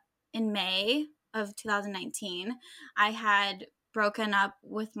out in May of 2019. I had broken up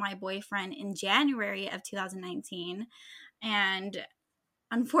with my boyfriend in January of 2019, and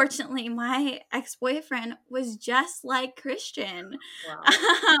unfortunately, my ex-boyfriend was just like Christian.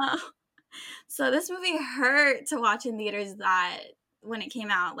 Wow. So this movie hurt to watch in theaters that when it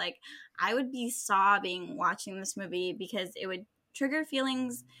came out. Like, I would be sobbing watching this movie because it would trigger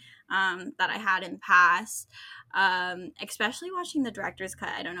feelings that I had in the past, especially watching the director's cut.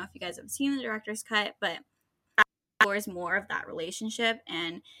 I don't know if you guys have seen the director's cut, but it explores more of that relationship,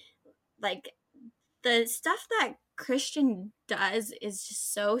 and like the stuff that Christian does is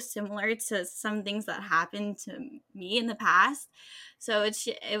just so similar to some things that happened to me in the past. So it's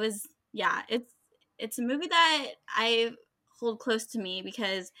a movie that I hold close to me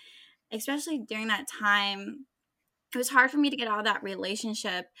because especially during that time, it was hard for me to get out of that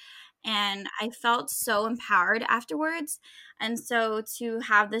relationship, and I felt so empowered afterwards. And so to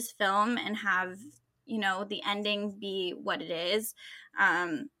have this film and have, the ending be what it is,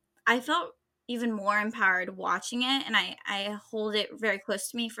 I felt even more empowered watching it, and I hold it very close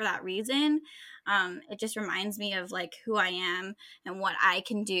to me for that reason. It just reminds me of like who I am and what I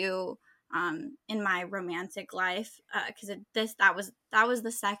can do in my romantic life, because that was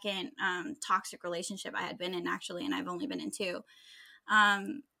the second toxic relationship I had been in, actually, and I've only been in two.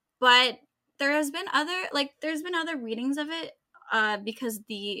 But there's been other readings of it, because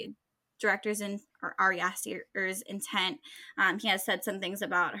the director's or Ari Aster's intent, he has said some things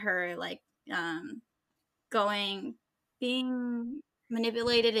about her like going being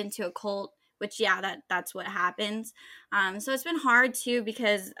manipulated into a cult, which that's what happens. So it's been hard too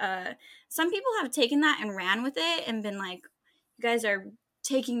because some people have taken that and ran with it and been like, you guys are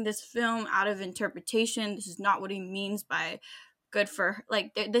taking this film out of interpretation, this is not what he means by good for,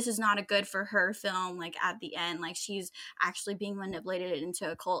 like, this is not a good for her film, like at the end, like she's actually being manipulated into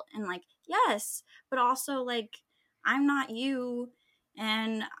a cult. And like, yes, but also like, I'm not you,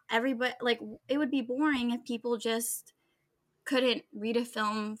 and everybody, like, it would be boring if people just couldn't read a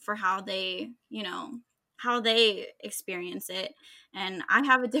film for how they experience it. And I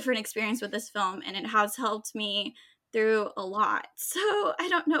have a different experience with this film, and it has helped me through a lot. So I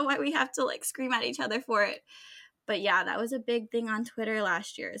don't know why we have to like scream at each other for it. But yeah, that was a big thing on Twitter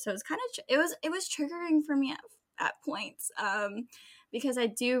last year. So it's kind of it was triggering for me at points, because I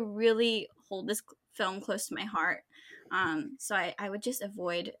do really hold this film close to my heart. So I would just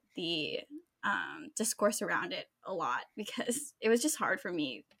avoid the discourse around it a lot because it was just hard for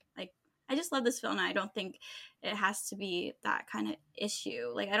me. Like, I just love this film, and I don't think it has to be that kind of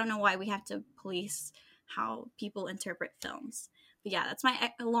issue. Like, I don't know why we have to police how people interpret films. But yeah, that's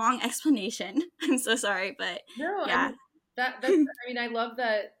my long explanation. I'm so sorry, but No, I yeah. mean that's I mean I love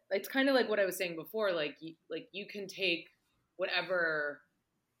that. It's kind of like what I was saying before, like you can take whatever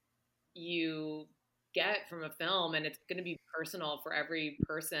you get from a film and it's going to be personal for every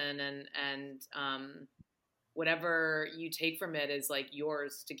person, and whatever you take from it is like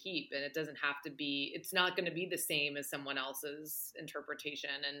yours to keep, and it doesn't have to be, it's not going to be the same as someone else's interpretation,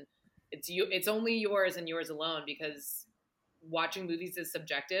 and it's only yours and yours alone, because watching movies is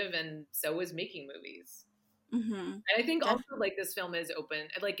subjective and so is making movies. Mm-hmm. And I think also like this film is open,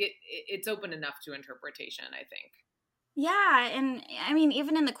 like it's open enough to interpretation, I think. Yeah, and I mean,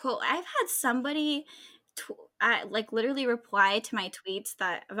 even in the quote, I've had somebody like literally reply to my tweets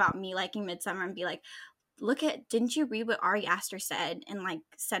that about me liking Midsummer and be like, "Look at, didn't you read what Ari Aster said?" and like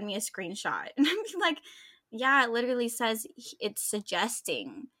send me a screenshot, and I'm like, "Yeah, it literally says it's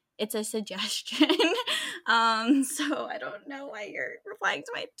suggesting." It's a suggestion. So I don't know why you're replying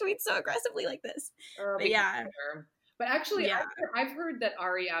to my tweets so aggressively like this. But yeah. But actually, Yeah. I've heard that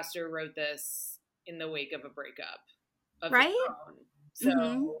Ari Aster wrote this in the wake of a breakup of Right? his own. So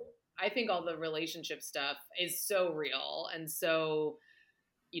Mm-hmm. I think all the relationship stuff is so real, and so,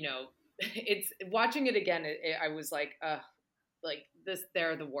 you know, it's watching it again. I was like this,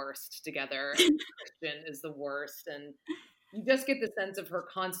 they're the worst together. And Christian is the worst, and you just get the sense of her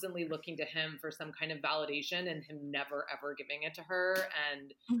constantly looking to him for some kind of validation, and him never ever giving it to her,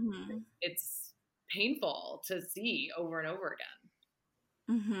 and Mm-hmm. it's painful to see over and over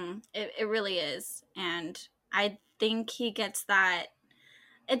again. Mm-hmm. It really is, and I think he gets that.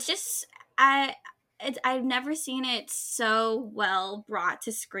 It's just I've never seen it so well brought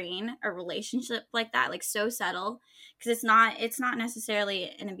to screen, a relationship like that, like so subtle, because it's not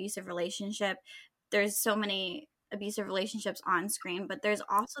necessarily an abusive relationship. There's so many abusive relationships on screen, but there's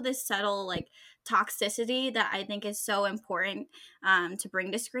also this subtle like toxicity that I think is so important to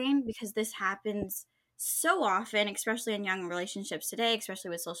bring to screen, because this happens so often, especially in young relationships today, especially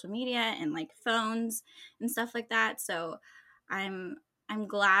with social media and like phones and stuff like that. So I'm I'm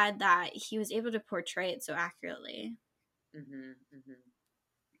glad that he was able to portray it so accurately. Mm-hmm, mm-hmm.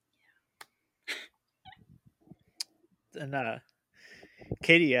 And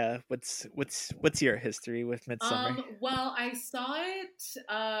Katie, what's your history with Midsummer? Well, I saw it.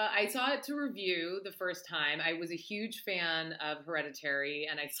 I saw it to review the first time. I was a huge fan of Hereditary,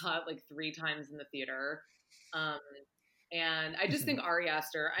 and I saw it like 3 times in the theater. And I just think Ari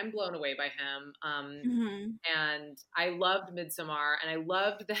Aster, I'm blown away by him. Mm-hmm. And I loved Midsommar, and I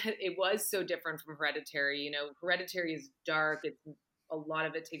loved that it was so different from Hereditary. You know, Hereditary is dark. A lot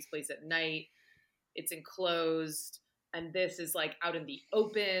of it takes place at night. It's enclosed, and this is like out in the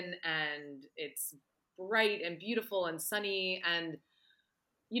open, and it's bright and beautiful and sunny, and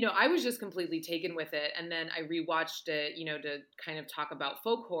I was just completely taken with it. And then I rewatched it, to kind of talk about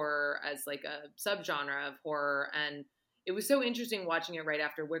folk horror as like a subgenre of horror, and it was so interesting watching it right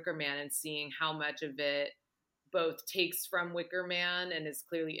after Wicker Man and seeing how much of it both takes from Wicker Man and is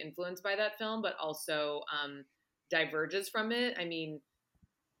clearly influenced by that film, but also diverges from it. I mean,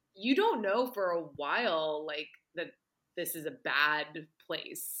 you don't know for a while like that this is a bad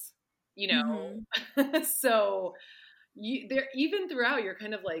place, Mm-hmm. so there, even throughout, you're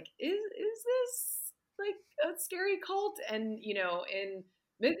kind of like, is this like a scary cult? And in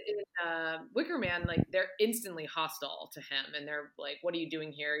Wicker Man, like they're instantly hostile to him, and they're like, what are you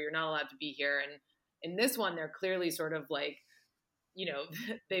doing here? You're not allowed to be here. And in this one, they're clearly sort of like,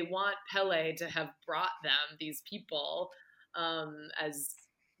 they want Pele to have brought them these people, as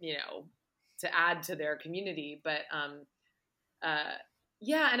to add to their community. But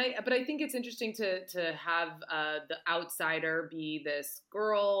yeah, but I think it's interesting to have the outsider be this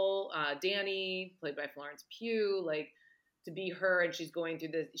girl, Danny, played by Florence Pugh, like to be her, and she's going through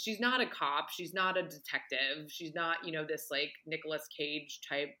this. She's not a cop, she's not a detective, she's not this like Nicolas Cage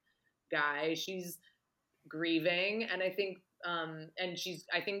type guy. She's grieving, and I think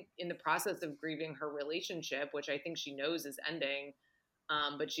I think in the process of grieving her relationship, which I think she knows is ending,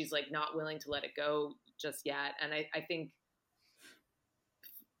 but she's like not willing to let it go just yet. And I think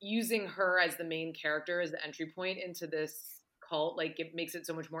using her as the main character as the entry point into this cult, like it makes it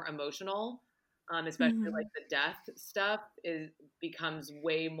so much more emotional, especially Mm-hmm. like the death stuff becomes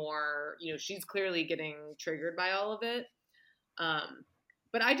way more, she's clearly getting triggered by all of it.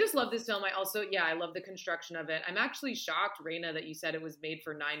 But I just love this film. I love the construction of it. I'm actually shocked, Raina, that you said it was made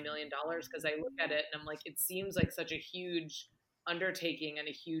for $9 million, because I look at it and I'm like, it seems like such a huge undertaking and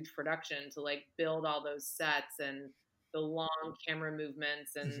a huge production to like build all those sets and the long camera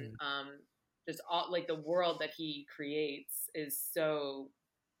movements and just all like the world that he creates is so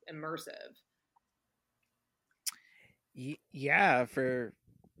immersive. Yeah, for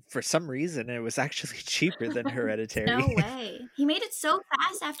some reason it was actually cheaper than Hereditary. No way. He made it so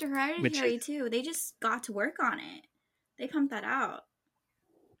fast after Which Hereditary too. They just got to work on it. They pumped that out.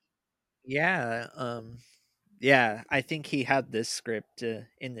 Yeah, yeah, I think he had this script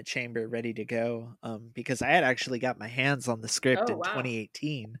in the chamber ready to go, because I had actually got my hands on the script Oh, in wow.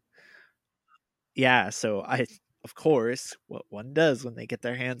 2018. Yeah, so of course, what one does when they get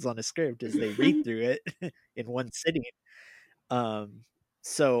their hands on a script is they read through it in one sitting.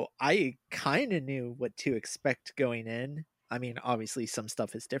 So I kind of knew what to expect going in. I mean, obviously some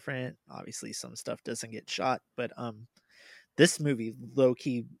stuff is different. Obviously some stuff doesn't get shot, but this movie low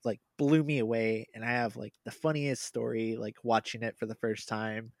key like blew me away, and I have like the funniest story like watching it for the first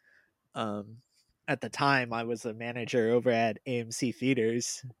time. At the time I was a manager over at AMC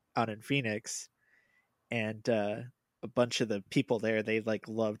Theaters out in Phoenix, and a bunch of the people there, they like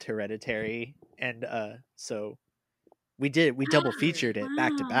loved Hereditary, and so we double featured it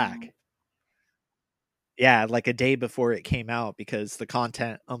back to Wow. back. Yeah, like a day before it came out, because the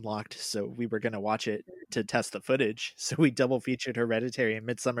content unlocked, so we were going to watch it to test the footage. So we double featured Hereditary and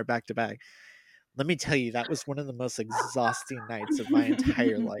Midsummer back to back. Let me tell you, that was one of the most exhausting nights of my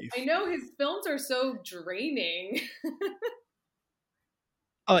entire life. I know, his films are so draining.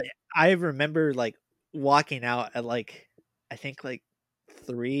 Oh, I remember like walking out at like, I think like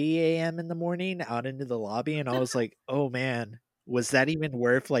 3 a.m. in the morning out into the lobby, and I was like, oh man, was that even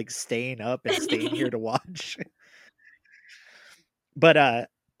worth like staying up and staying here to watch? But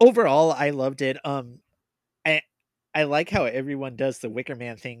overall I loved it. I like how everyone does the Wicker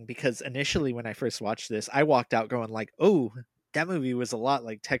Man thing, because initially when I first watched this, I walked out going like, oh, that movie was a lot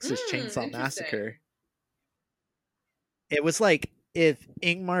like Texas Chainsaw Massacre. It was like if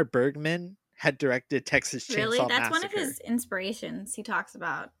Ingmar Bergman had directed Texas Chainsaw Really? That's Massacre. one of his inspirations. He talks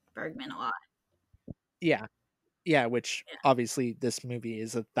about Bergman a lot. Yeah. Yeah, which obviously this movie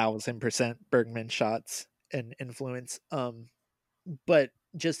is 1,000% Bergman shots and influence. But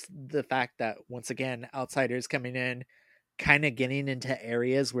just the fact that once again, outsiders coming in, kind of getting into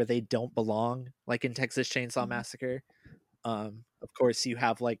areas where they don't belong, like in Texas Chainsaw Massacre. Of course, you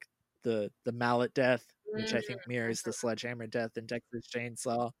have like the mallet death, which I think mirrors the sledgehammer death in Texas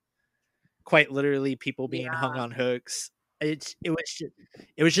Chainsaw. Quite literally, people being hung on hooks. It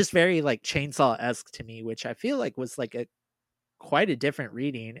was just very like Chainsaw-esque to me, which I feel like was like quite a different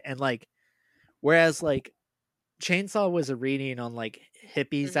reading. And like, whereas like Chainsaw was a reading on like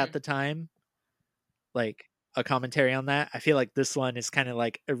hippies at the time, like a commentary on that, I feel like this one is kind of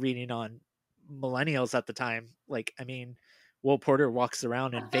like a reading on millennials at the time. Like, I mean, Will Porter walks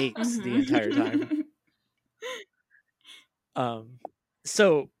around and vapes the entire time.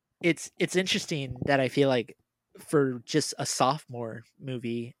 So it's interesting that I feel like for just a sophomore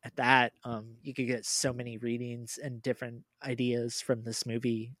movie at that, you could get so many readings and different ideas from this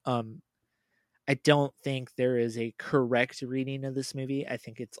movie. I don't think there is a correct reading of this movie. I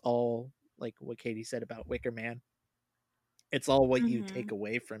think it's all like what Katie said about Wicker Man. It's all what you take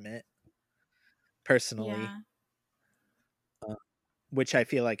away from it, personally. Yeah. Which I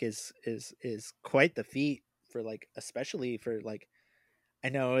feel like is quite the feat for like, especially for like, I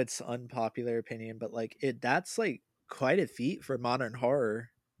know it's unpopular opinion, but like that's like quite a feat for modern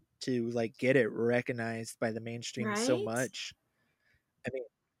horror to like get it recognized by the mainstream so Right? much.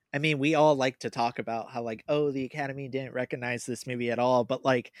 I mean, we all like to talk about how like, oh, the Academy didn't recognize this movie at all, but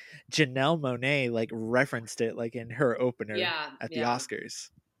like Janelle Monáe like referenced it like in her opener at the Oscars.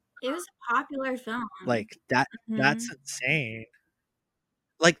 It was a popular film. Like that's insane.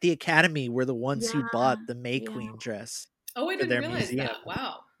 Like the Academy were the ones who bought the May Queen dress Oh, I for didn't their realize museum. that.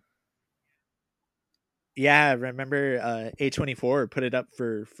 Wow. Yeah, remember A24 put it up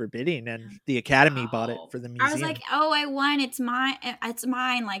for bidding, and the Academy bought it for the museum. I was like, oh, I won. It's mine. It's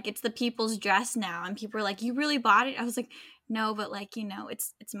mine. Like, it's the people's dress now. And people were like, you really bought it? I was like, no, but like, you know,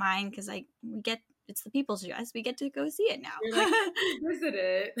 it's mine because like it's the people's dress. We get to go see it now. You're like, visit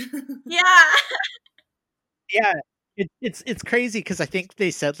it. Yeah. Yeah. It's crazy because I think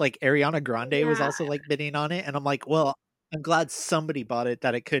they said like Ariana Grande was also like bidding on it, and I'm like, well, I'm glad somebody bought it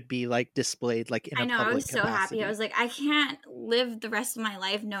that it could be like displayed like in a public capacity. I was so happy. I was like, I can't live the rest of my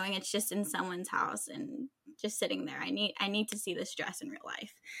life knowing it's just in someone's house and just sitting there. I need to see this dress in real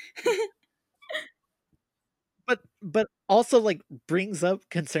life. but also like brings up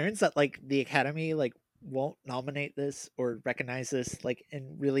concerns that like the Academy like won't nominate this or recognize this like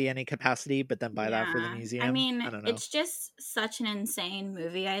in really any capacity, but then buy that for the Yeah. I museum. mean, I don't know. it's just such an insane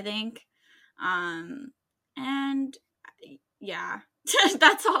movie, I think. Um and yeah.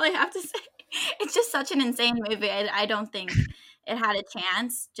 That's all I have to say. It's just such an insane movie. I don't think it had a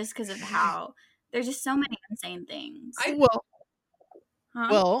chance just because of how there's just so many insane things. Well, Huh?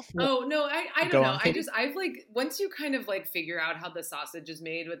 well, Oh no, I don't go know. on, Katie. I've like once you kind of like figure out how the sausage is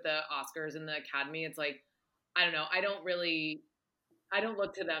made with the Oscars and the Academy, it's like I don't know. I don't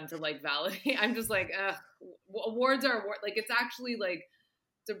look to them to like validate. I'm just like, awards are award. Like it's actually like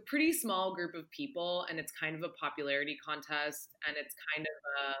it's a pretty small group of people, and it's kind of a popularity contest, and it's kind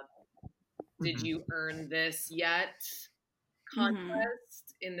of a did you earn this yet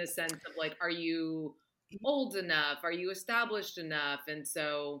contest in the sense of like, are you old enough? Are you established enough? And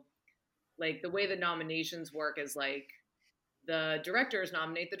so like the way the nominations work is like the directors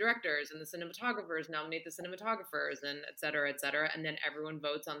nominate the directors and the cinematographers nominate the cinematographers and et cetera, and then everyone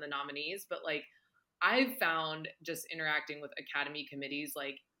votes on the nominees. But like I've found just interacting with Academy committees,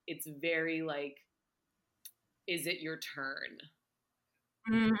 like it's very like, is it your turn?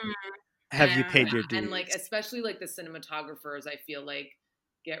 Mhm. Have you paid your dues? And like especially like the cinematographers, I feel like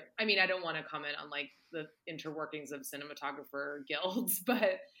I mean, I don't want to comment on like the interworkings of cinematographer guilds,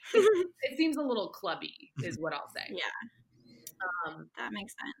 but it seems a little clubby is what I'll say. Yeah. That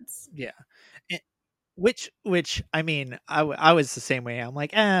makes sense. Yeah. Which I mean, I was the same way. I'm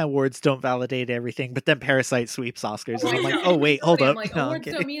like, awards don't validate everything, but then Parasite sweeps Oscars, and I'm like, oh wait, hold I'm up, like, no, I'm awards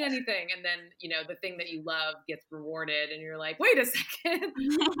kidding. don't mean anything, and then you know the thing that you love gets rewarded, and you're like, wait a second,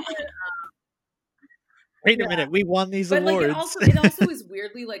 Wait a minute, we won these but like awards. it also is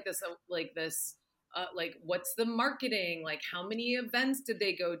weirdly like this like what's the marketing, like how many events did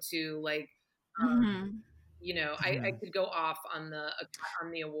they go to, like you know, I could go off on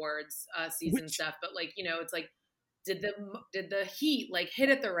the awards season stuff, but like you know it's like did the heat like hit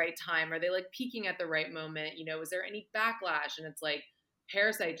at the right time, are they like peaking at the right moment, you know, is there any backlash? And it's like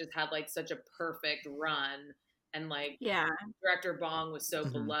Parasite just had like such a perfect run, and like Yeah. director Bong was so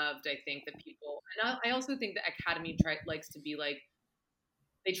beloved. I think that people, and I also think the Academy likes to be like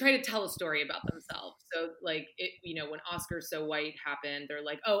they try to tell a story about themselves. So like it, you know, when Oscars So White happened, they're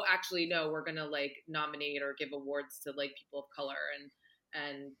like, oh, actually no, we're gonna like nominate or give awards to like people of color,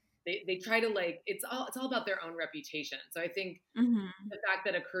 and they try to like it's all about their own reputation. So I think the fact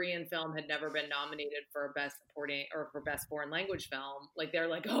that a Korean film had never been nominated for best supporting or for best foreign language film, like they're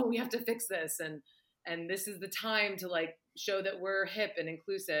like, oh, we have to fix this, and this is the time to like show that we're hip and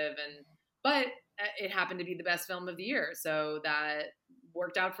inclusive, and but it happened to be the best film of the year, so that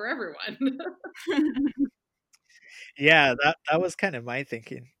worked out for everyone. Yeah, that was kind of my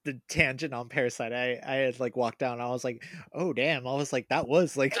thinking. The tangent on Parasite, I had like walked down, I was like, oh damn, I was like, that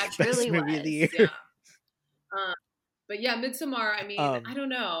was like That best truly movie of the was. year. Yeah. But yeah, Midsommar, I mean, I don't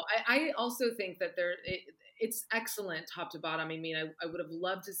know. I also think that it's excellent top to bottom. I mean, I would have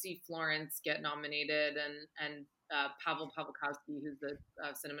loved to see Florence get nominated, and Pavel Pawlikowski, who's the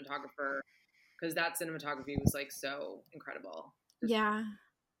cinematographer, because that cinematography was like so incredible. Yeah.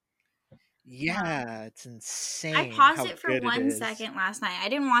 Yeah, it's insane. I paused how it for good 1 is. second last night. I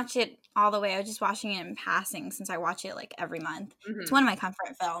didn't watch it all the way. I was just watching it in passing since I watch it like every month. It's one of my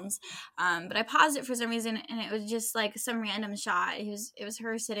comfort films. But I paused it for some reason, and it was just like some random shot. It was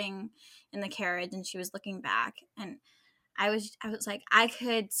her sitting in the carriage, and she was looking back, and I was like, I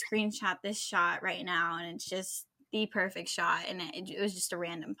could screenshot this shot right now, and it's just the perfect shot, and it was just a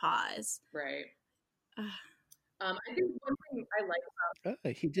random pause. Right. I think one thing I like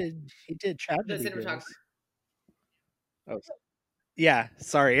about he did Tragedy the cinematography. Oh, yeah.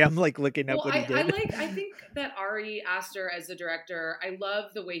 Sorry, I'm like looking up what he did. I think that Ari Aster as the director, I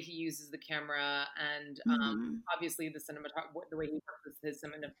love the way he uses the camera, and obviously the way he works with his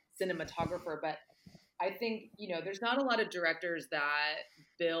cinematographer. But I think, you know, there's not a lot of directors that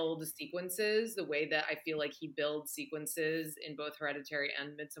build sequences the way that I feel like he builds sequences in both Hereditary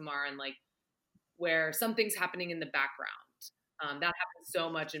and Midsommar, and like where something's happening in the background. That happens so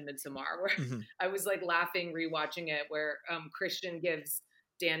much in Midsommar, where I was like laughing rewatching it, where Christian gives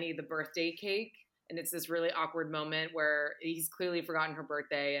Danny the birthday cake, and it's this really awkward moment where he's clearly forgotten her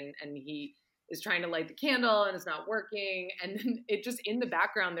birthday, and he is trying to light the candle and it's not working, and then it just in the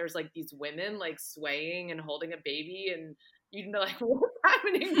background there's like these women like swaying and holding a baby, and you know, like what's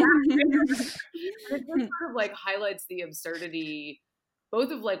happening back there? It just sort of like highlights the absurdity both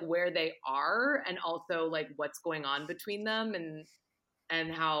of like where they are and also like what's going on between them,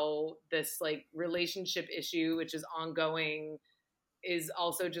 and how this like relationship issue, which is ongoing, is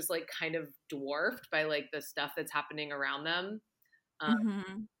also just like kind of dwarfed by like the stuff that's happening around them.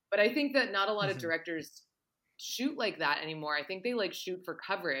 Mm-hmm. But I think that not a lot of Mhm. directors shoot like that anymore. I think they like shoot for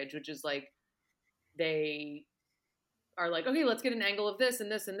coverage, which is like they are like, okay, let's get an angle of this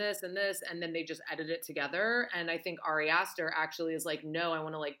and this and this and this, and then they just edit it together. And I think Ari Aster actually is like, no, I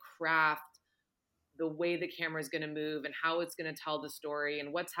want to like craft the way the camera is going to move and how it's going to tell the story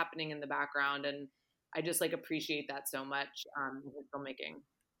and what's happening in the background. And I just like appreciate that so much in his filmmaking.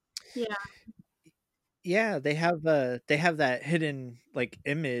 Yeah. Yeah, they have that hidden like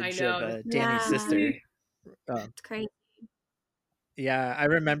image know, of it's Danny's Yeah. sister. It's crazy. Yeah, I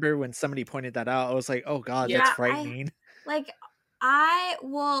remember when somebody pointed that out, I was like, "Oh God, Yeah, that's I frightening." like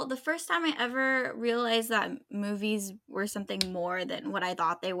well, the first time I ever realized that movies were something more than what I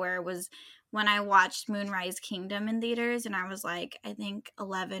thought they were was when I watched Moonrise Kingdom in theaters, and I was like, I think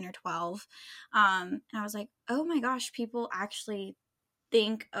 11 or 12. And I was like, oh my gosh, people actually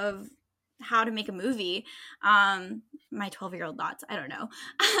think of how to make a movie. My 12-year-old thoughts, I don't know.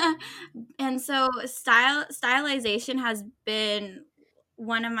 And so stylization has been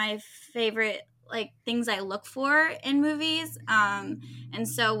one of my favorite like things I look for in movies. And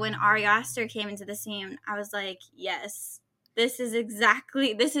so when Ari Aster came into the scene, I was like, yes, this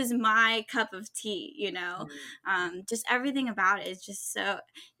is my cup of tea, you know. Just everything about it is just so,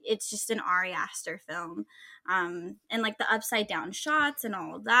 it's just an Ari Aster film. And like the upside down shots and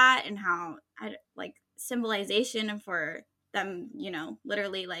all of that, and how I like symbolization for them, you know,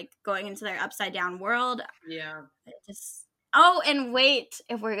 literally like going into their upside down world. Yeah. It just, oh, and wait,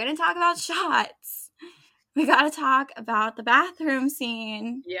 if we're gonna talk about shots, we gotta talk about the bathroom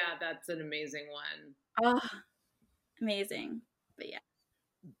scene. Yeah, that's an amazing one. Oh, amazing. But yeah.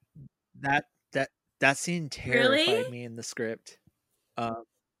 That that scene Really? terrified me in the script.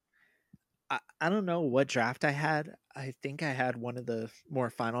 I don't know what draft I had. I think I had one of the more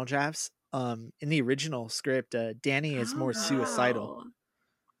final drafts. In the original script, Danny is more suicidal. Wow.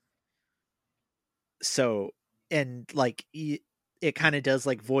 So, and like it kind of does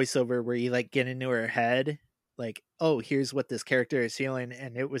like voiceover where you like get into her head, like, oh, here's what this character is feeling,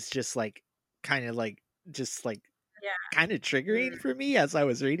 and it was just like kind of like just like Yeah. kind of triggering for me as I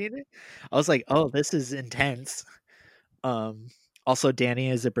was reading it. I was like, oh, this is intense. Also, Danny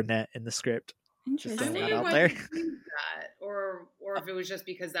is a brunette in the script. Just I throwing that Interesting. wonder out why there. they used that, or if it was just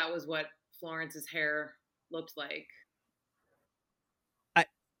because that was what Florence's hair looked like.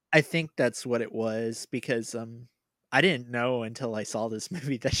 I think that's what it was because I didn't know until I saw this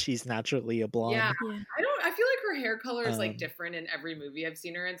movie that she's naturally a blonde. Yeah, Yeah. I feel like her hair color is like Um, different in every movie I've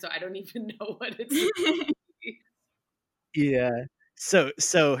seen her in, so I don't even know what it's supposed to be. Yeah. So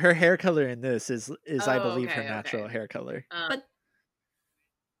her hair color in this is I Oh, believe her okay, natural okay. hair color. But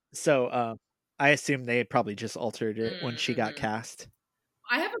So I assume they probably just altered it when she got mm-hmm. cast.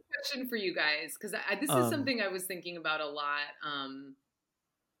 I have a question for you guys because this is something I was thinking about a lot.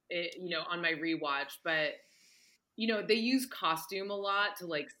 You know, on my rewatch, but you know, they use costume a lot to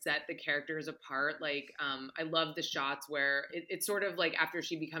like set the characters apart. Like, I love the shots where it's sort of like after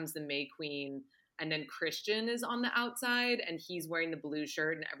she becomes the May Queen, and then Christian is on the outside and he's wearing the blue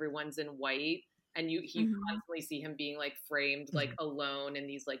shirt and everyone's in white. And you constantly see him being like framed like alone in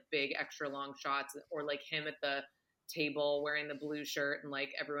these like big extra long shots, or like him at the table wearing the blue shirt and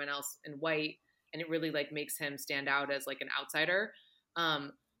like everyone else in white. And it really like makes him stand out as like an outsider.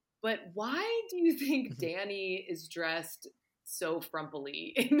 But why do you think Danny is dressed so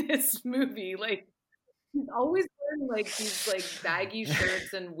frumpily in this movie? Like, he's always wearing like these like baggy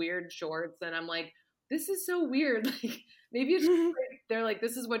shirts and weird shorts, and I'm like, this is so weird. Like, maybe it's just, like, they're like,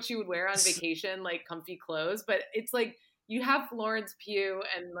 this is what she would wear on vacation, like comfy clothes. But it's like you have Florence Pugh,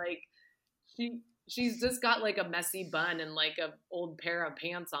 and like she's just got like a messy bun and like a old pair of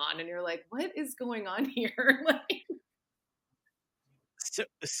pants on, and you're like, what is going on here? Like,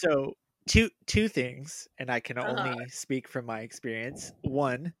 So two things, and I can only speak from my experience.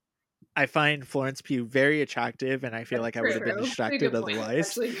 One, I find Florence Pugh very attractive, and I feel like I would have been distracted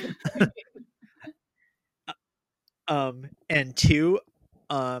otherwise. And two,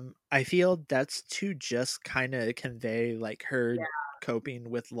 I feel that's to just kind of convey like her coping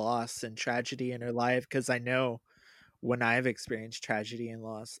with loss and tragedy in her life, because I know when I've experienced tragedy and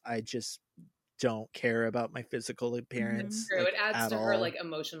loss, I just don't care about my physical appearance. True. Like, It adds at to her all. like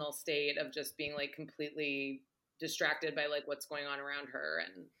emotional state of just being like completely distracted by like what's going on around her,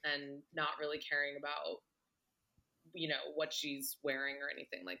 and not really caring about, you know, what she's wearing or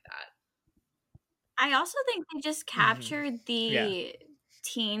anything like that. I also think they just captured Yeah. the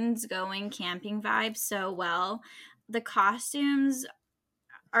teens going camping vibe so well. The costumes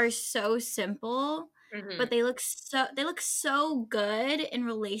are so simple, but they look so good in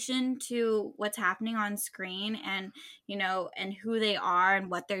relation to what's happening on screen, and and who they are and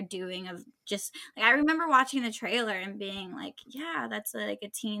what they're doing. Of just like, I remember watching the trailer and being like, yeah, that's like a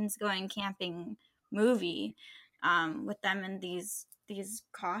teens going camping movie, with them in these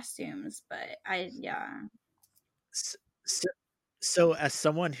costumes. But So, so as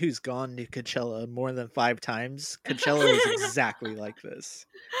someone who's gone to Coachella more than 5 times, Coachella is exactly like this.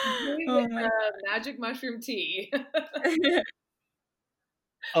 Oh my Magic mushroom tea.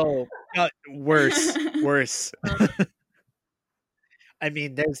 Oh, worse. I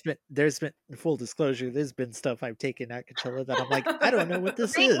mean, there's been full disclosure. There's been stuff I've taken at Coachella that I'm like, I don't know what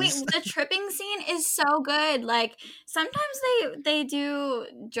this Wait, is. the tripping scene is so good. Like, sometimes they do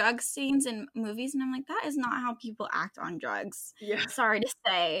drug scenes in movies, and I'm like, that is not how people act on drugs. Yeah. Sorry to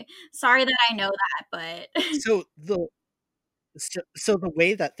say. Sorry that I know that, but So the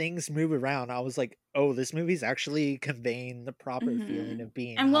way that things move around, I was like, oh, this movie's actually conveying the proper feeling of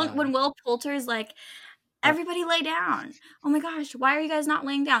being and high. when Will Poulter's like, everybody lay down. Oh my gosh, why are you guys not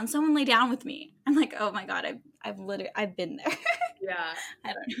laying down? Someone lay down with me. I'm like, oh my god, I've been there. Yeah.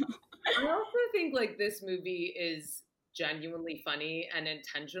 I don't know. I also think like this movie is genuinely funny and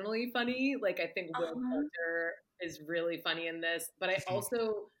intentionally funny. Like, I think Will Poulter is really funny in this, but I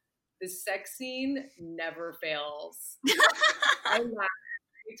also, the sex scene never fails. I laugh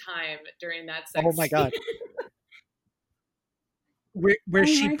every time during that sex Oh my god. Where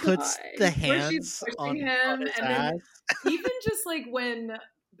she puts the hands on his ass. Even just like when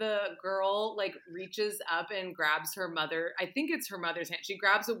the girl like reaches up and grabs her mother, I think it's her mother's hand. She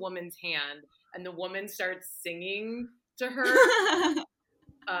grabs a woman's hand and the woman starts singing to her.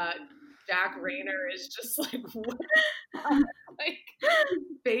 Jack Reynor is just like, what? Like,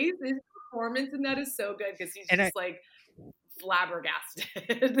 his performance in that is so good because he's just like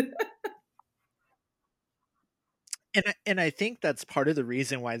flabbergasted. And I think that's part of the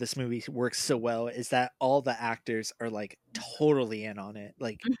reason why this movie works so well is that all the actors are like totally in on it.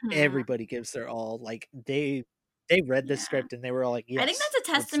 Like everybody gives their all. Like they read the script and they were all like, yes. I think that's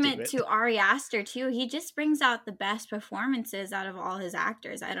a testament to Ari Aster too. He just brings out the best performances out of all his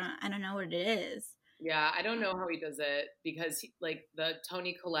actors. I don't know what it is. Yeah, I don't know how he does it because like the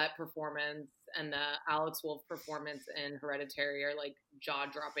Toni Collette performance and the Alex Wolff performance in Hereditary are like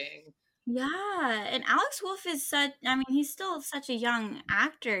jaw-dropping. Yeah, and Alex Wolff is he's still such a young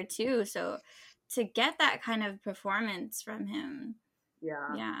actor too, so to get that kind of performance from him.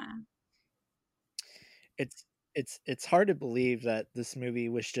 Yeah. It's hard to believe that this movie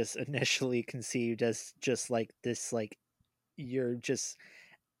was just initially conceived as just like this, like, you're just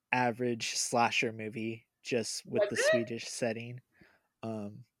average slasher movie just with the Swedish setting.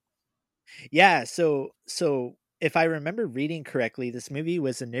 Yeah, so if I remember reading correctly, this movie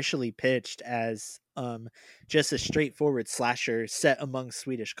was initially pitched as just a straightforward slasher set among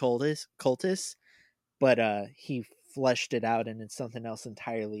Swedish cultists, but he fleshed it out and it's something else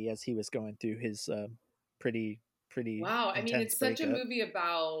entirely as he was going through his pretty wow. I mean, it's such breakup. a movie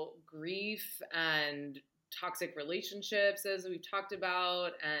about grief and toxic relationships, as we've talked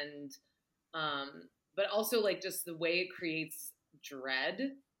about, and but also like just the way it creates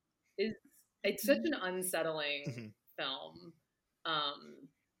dread. It's such an unsettling film.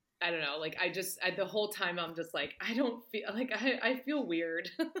 I don't know, like the whole time I'm just like, I don't feel like I feel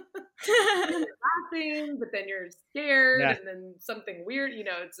weird. You're laughing, but then you're scared, and then something weird.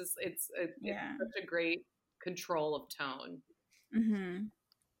 It's just it's such a great control of tone.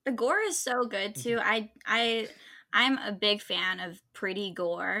 The gore is so good too. I'm a big fan of pretty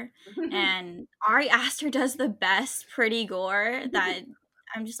gore, and Ari Aster does the best pretty gore that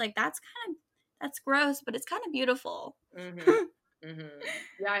I'm just like, that's gross, but it's kind of beautiful.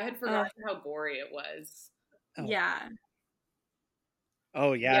 Yeah, I had forgotten how gory it was. Yeah.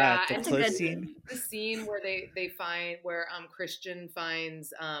 Oh yeah, the close scene. The scene where they find where Christian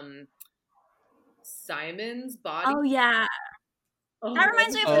finds Simon's body. Oh yeah. That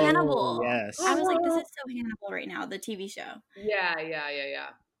reminds me of Hannibal. Yes. I was like, this is so Hannibal right now, the TV show. Yeah.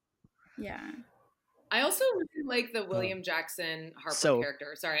 Yeah. I also really like the William Jackson Harper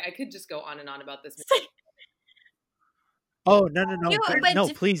character. Sorry, I could just go on and on about this movie. Oh, no,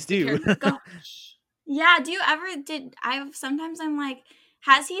 please do. Yeah, sometimes I'm like,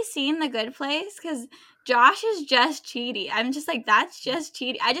 has he seen The Good Place? Because Josh is just Cheedy. I'm just like, that's just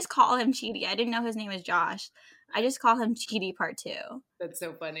Cheedy. I just call him Cheedy. I didn't know his name was Josh. I just call him Cheedy Part 2. That's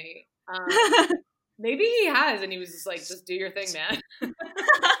so funny. Maybe he has, and he was just like, just do your thing, man.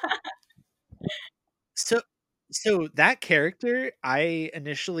 So that character, I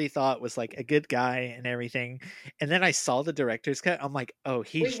initially thought was like a good guy and everything, and then I saw the director's cut. I'm like, oh,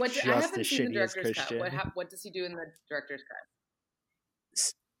 he's Wait, I just haven't as seen the shitty as director's cut. Christian. What does he do in the director's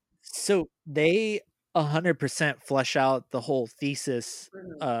cut? So they 100% flesh out the whole thesis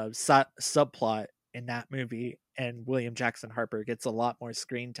subplot in that movie, and William Jackson Harper gets a lot more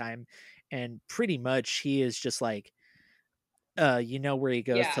screen time, and pretty much he is just like, where he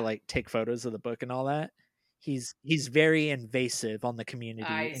goes to like take photos of the book and all that. He's very invasive on the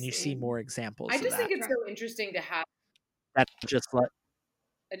community, and you see more examples I of just think that. it's so interesting to have That just let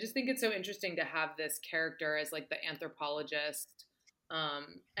I just think it's so interesting to have this character as like the anthropologist,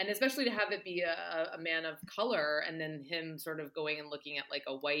 and especially to have it be a man of color, and then him sort of going and looking at like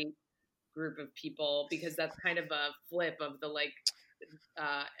a white group of people, because that's kind of a flip of the like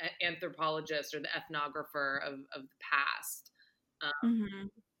anthropologist or the ethnographer of the past.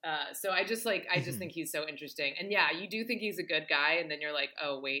 So I just think he's so interesting, and yeah, you do think he's a good guy, and then you're like,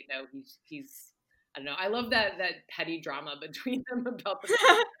 oh wait, no, he's I don't know. I love that petty drama between them about the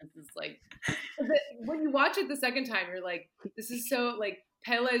it's like when you watch it the second time, you're like, this is so like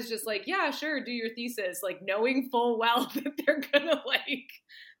Pele is just like, yeah, sure, do your thesis, like knowing full well that they're gonna like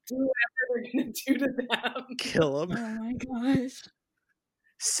do whatever they're gonna do to them, kill him. Oh my gosh!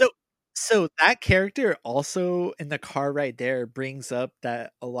 So that character also in the car right there brings up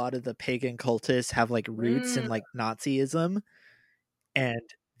that a lot of the pagan cultists have like roots in like Nazism, and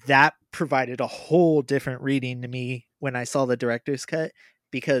that provided a whole different reading to me when I saw the director's cut,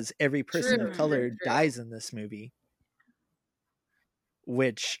 because every person of color dies in this movie,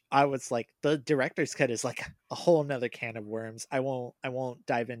 which I was like, the director's cut is like a whole nother can of worms. I won't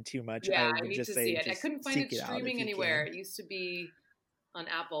dive in too much. Yeah, I would just say see it. I couldn't find it streaming anywhere. It used to be on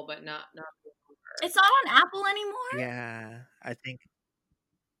Apple, but not. It's not on Apple anymore? Yeah, I think.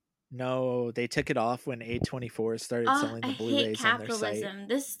 No, they took it off when A24 started selling the Blu-rays on their site.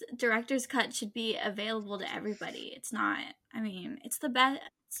 This director's cut should be available to everybody. It's not. I mean, it's the best.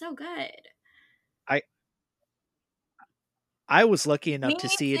 It's so good. I was lucky enough to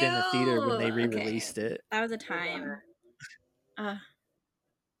see it in the theater when they re-released it. That was a time.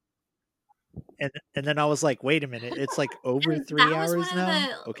 And then I was like, wait a minute, it's like over 3 hours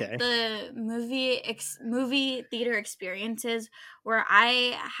now? Okay. The movie theater experiences where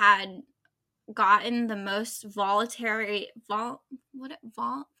I had gotten the most voluntary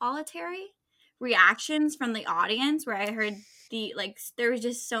reactions from the audience, where I heard there was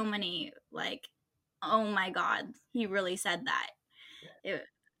just so many like, oh my god, he really said that.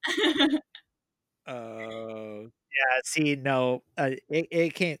 Yeah, see, no,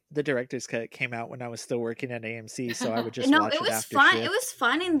 it came. The director's cut came out when I was still working at AMC, so I would just watch it after fun. shift. It was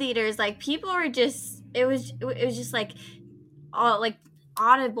fun in theaters. Like people were just, it was just like, all like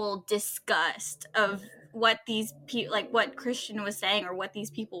audible disgust of what these people, like what Christian was saying or what these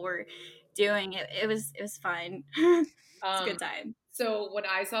people were doing. It was fun. It's a good time. So when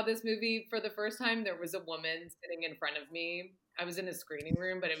I saw this movie for the first time, there was a woman sitting in front of me. I was in a screening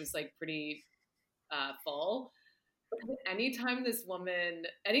room, but it was like pretty full. Anytime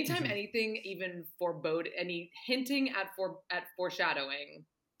anything even forebode, any hinting at foreshadowing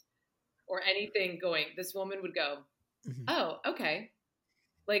or anything going, this woman would go, oh, okay.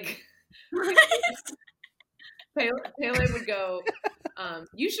 Like Pele would go,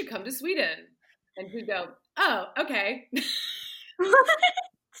 you should come to Sweden. And she'd go, oh, okay.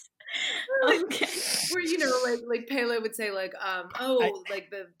 Okay. Where like Pele would say like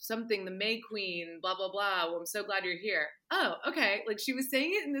the May Queen, blah blah blah. Well, I'm so glad you're here. Oh, okay. Like she was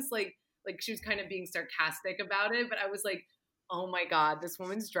saying it in this like she was kind of being sarcastic about it, but I was like, oh my god, this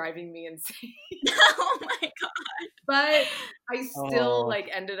woman's driving me insane. Oh my god. But I still like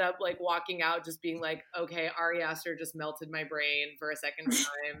ended up like walking out just being like, okay, Ari Aster just melted my brain for a second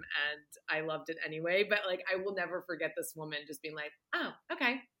time, and I loved it anyway. But like I will never forget this woman just being like, oh,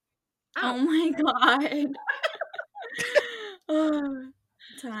 okay. Oh my god. Oh,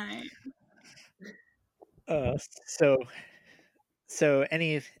 time. So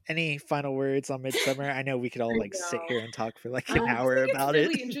any final words on Midsommar? I know we could all like sit here and talk for like an hour about it.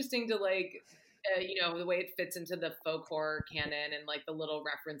 It's really interesting to like the way it fits into the folk horror canon and like the little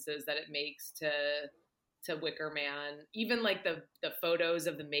references that it makes to Wicker Man, even like the photos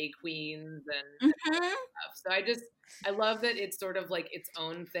of the May Queens and stuff. So I love that it's sort of like its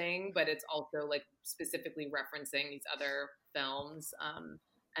own thing, but it's also like specifically referencing these other films.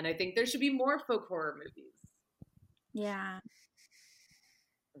 And I think there should be more folk horror movies. Yeah.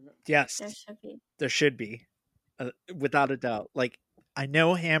 Yes. There should be. Without a doubt. Like, I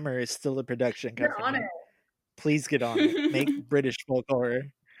know Hammer is still a production company. Get on it. Please get on it. Make British folk horror.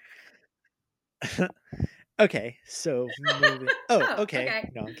 Okay, so moving. Oh, Oh, okay.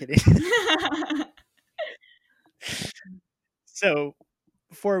 okay. No, I'm kidding. So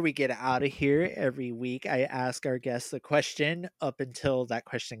before we get out of here, every week I ask our guests a question up until that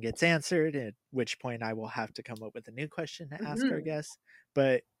question gets answered, at which point I will have to come up with a new question to ask our Mhm. guests.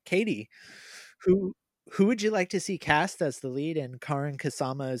 But Katie, who who would you like to see cast as the lead in Karin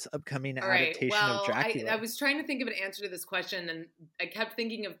Kasama's upcoming All right. adaptation of Well, I Dracula? was trying to think of an answer to this question, and I kept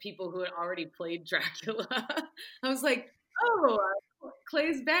thinking of people who had already played Dracula. I was like, oh,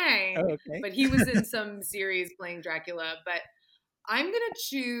 Claes Bang, Oh, okay. but he was in some series playing Dracula. But I'm gonna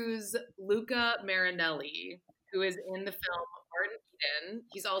choose Luca Marinelli, who is in the film Martin Eden.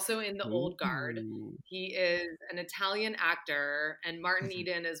 He's also in The Old Guard. Ooh. He is an Italian actor, and Martin Mhm.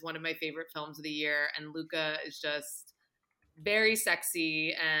 Eden is one of my favorite films of the year. And Luca is just very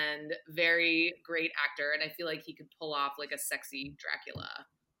sexy and very great actor, and I feel like he could pull off like a sexy Dracula.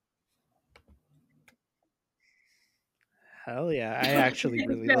 Hell yeah! I actually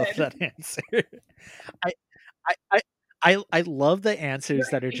really love Good. that answer. I I love the answers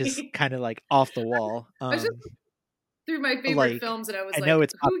that are just kind of like off the wall. I was just through my favorite Like films, and I was I know like,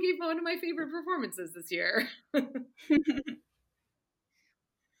 it's who gave one of my favorite performances this year?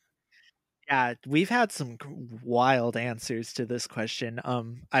 yeah, we've had some wild answers to this question.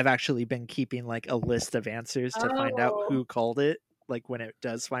 I've actually been keeping like a list of answers to find out Oh, who called it, like when it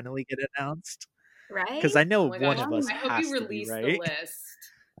does finally get announced. Right? Because I know oh my one gosh! of us I hope you has to be release the right. list.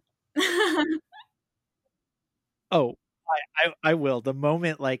 Oh, I will. The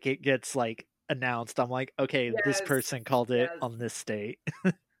moment like it gets like announced, I'm like, okay, this Yes, person called it yes. on this date.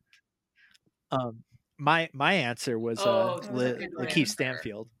 Um, my answer was Oh, That was a good Lakeith one.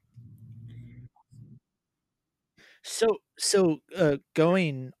 Stanfield. So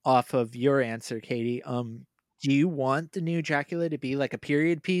going off of your answer, Katie, do you want the new Dracula to be like a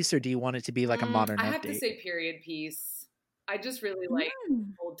period piece, or do you want it to be like a modern I have to update? say period piece. I just really like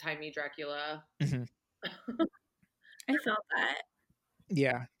Mm, old timey Dracula. Mhm. I felt that.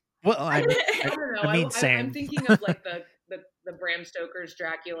 Yeah. Well, I mean, I don't know. I mean, I'm same. thinking of like the Bram Stoker's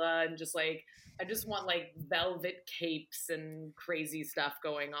Dracula, and just like I just want like velvet capes and crazy stuff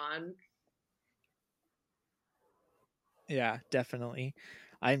going on. Yeah, definitely.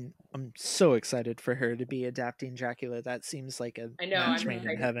 I'm so excited for her to be adapting Dracula. That seems like a I know. Me I'm match made too.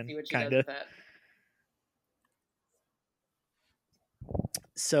 in excited to heaven, see what she does kind of. with it.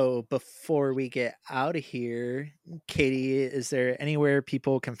 So before we get out of here, Katie, is there anywhere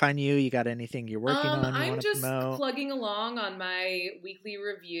people can find you? You got anything you're working on you I'm want to just promote? plugging along on my weekly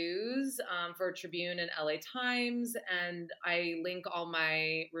reviews for Tribune and LA Times, and I link all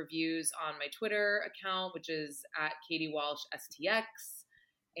my reviews on my Twitter account, which is at Katie Walsh STX.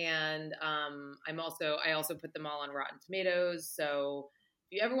 And I also put them all on Rotten Tomatoes. So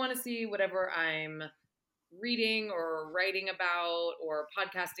if you ever want to see whatever I'm reading or writing about or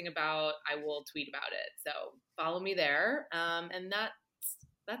podcasting about, I will tweet about it. So follow me there. And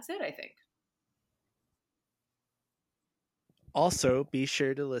that's it, I think. Also, be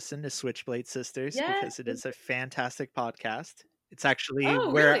sure to listen to Switchblade Sisters Yes. because it is a fantastic podcast. It's actually Oh,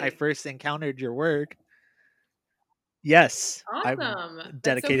 where I really? first encountered your work. Yes, I'm Awesome. a That's so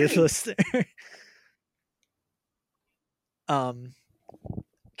dedicated great. listener. um,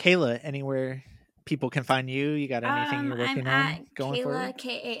 Kayla, anywhere people can find you? You got anything you're I'm working at on going Kayla forward?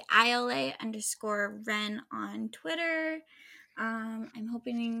 KAILA_Ren on Twitter. I'm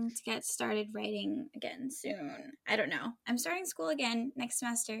hoping to get started writing again soon. I don't know. I'm starting school again next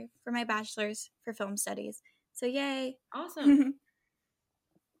semester for my bachelor's for film studies. So yay. Awesome.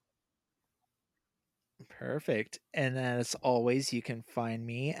 Perfect. And as always, you can find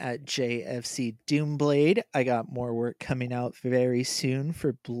me at JFC Doomblade. I got more work coming out very soon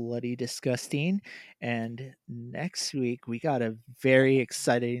for Bloody Disgusting. And next week, we got a very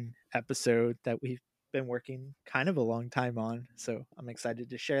exciting episode that we've been working kind of a long time on. So I'm excited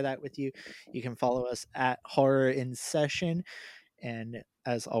to share that with you. You can follow us at Horror in Session. And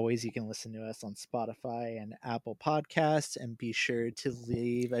as always, you can listen to us on Spotify and Apple Podcasts, and be sure to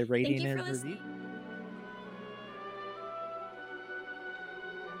leave a Thank rating you for and review. listening.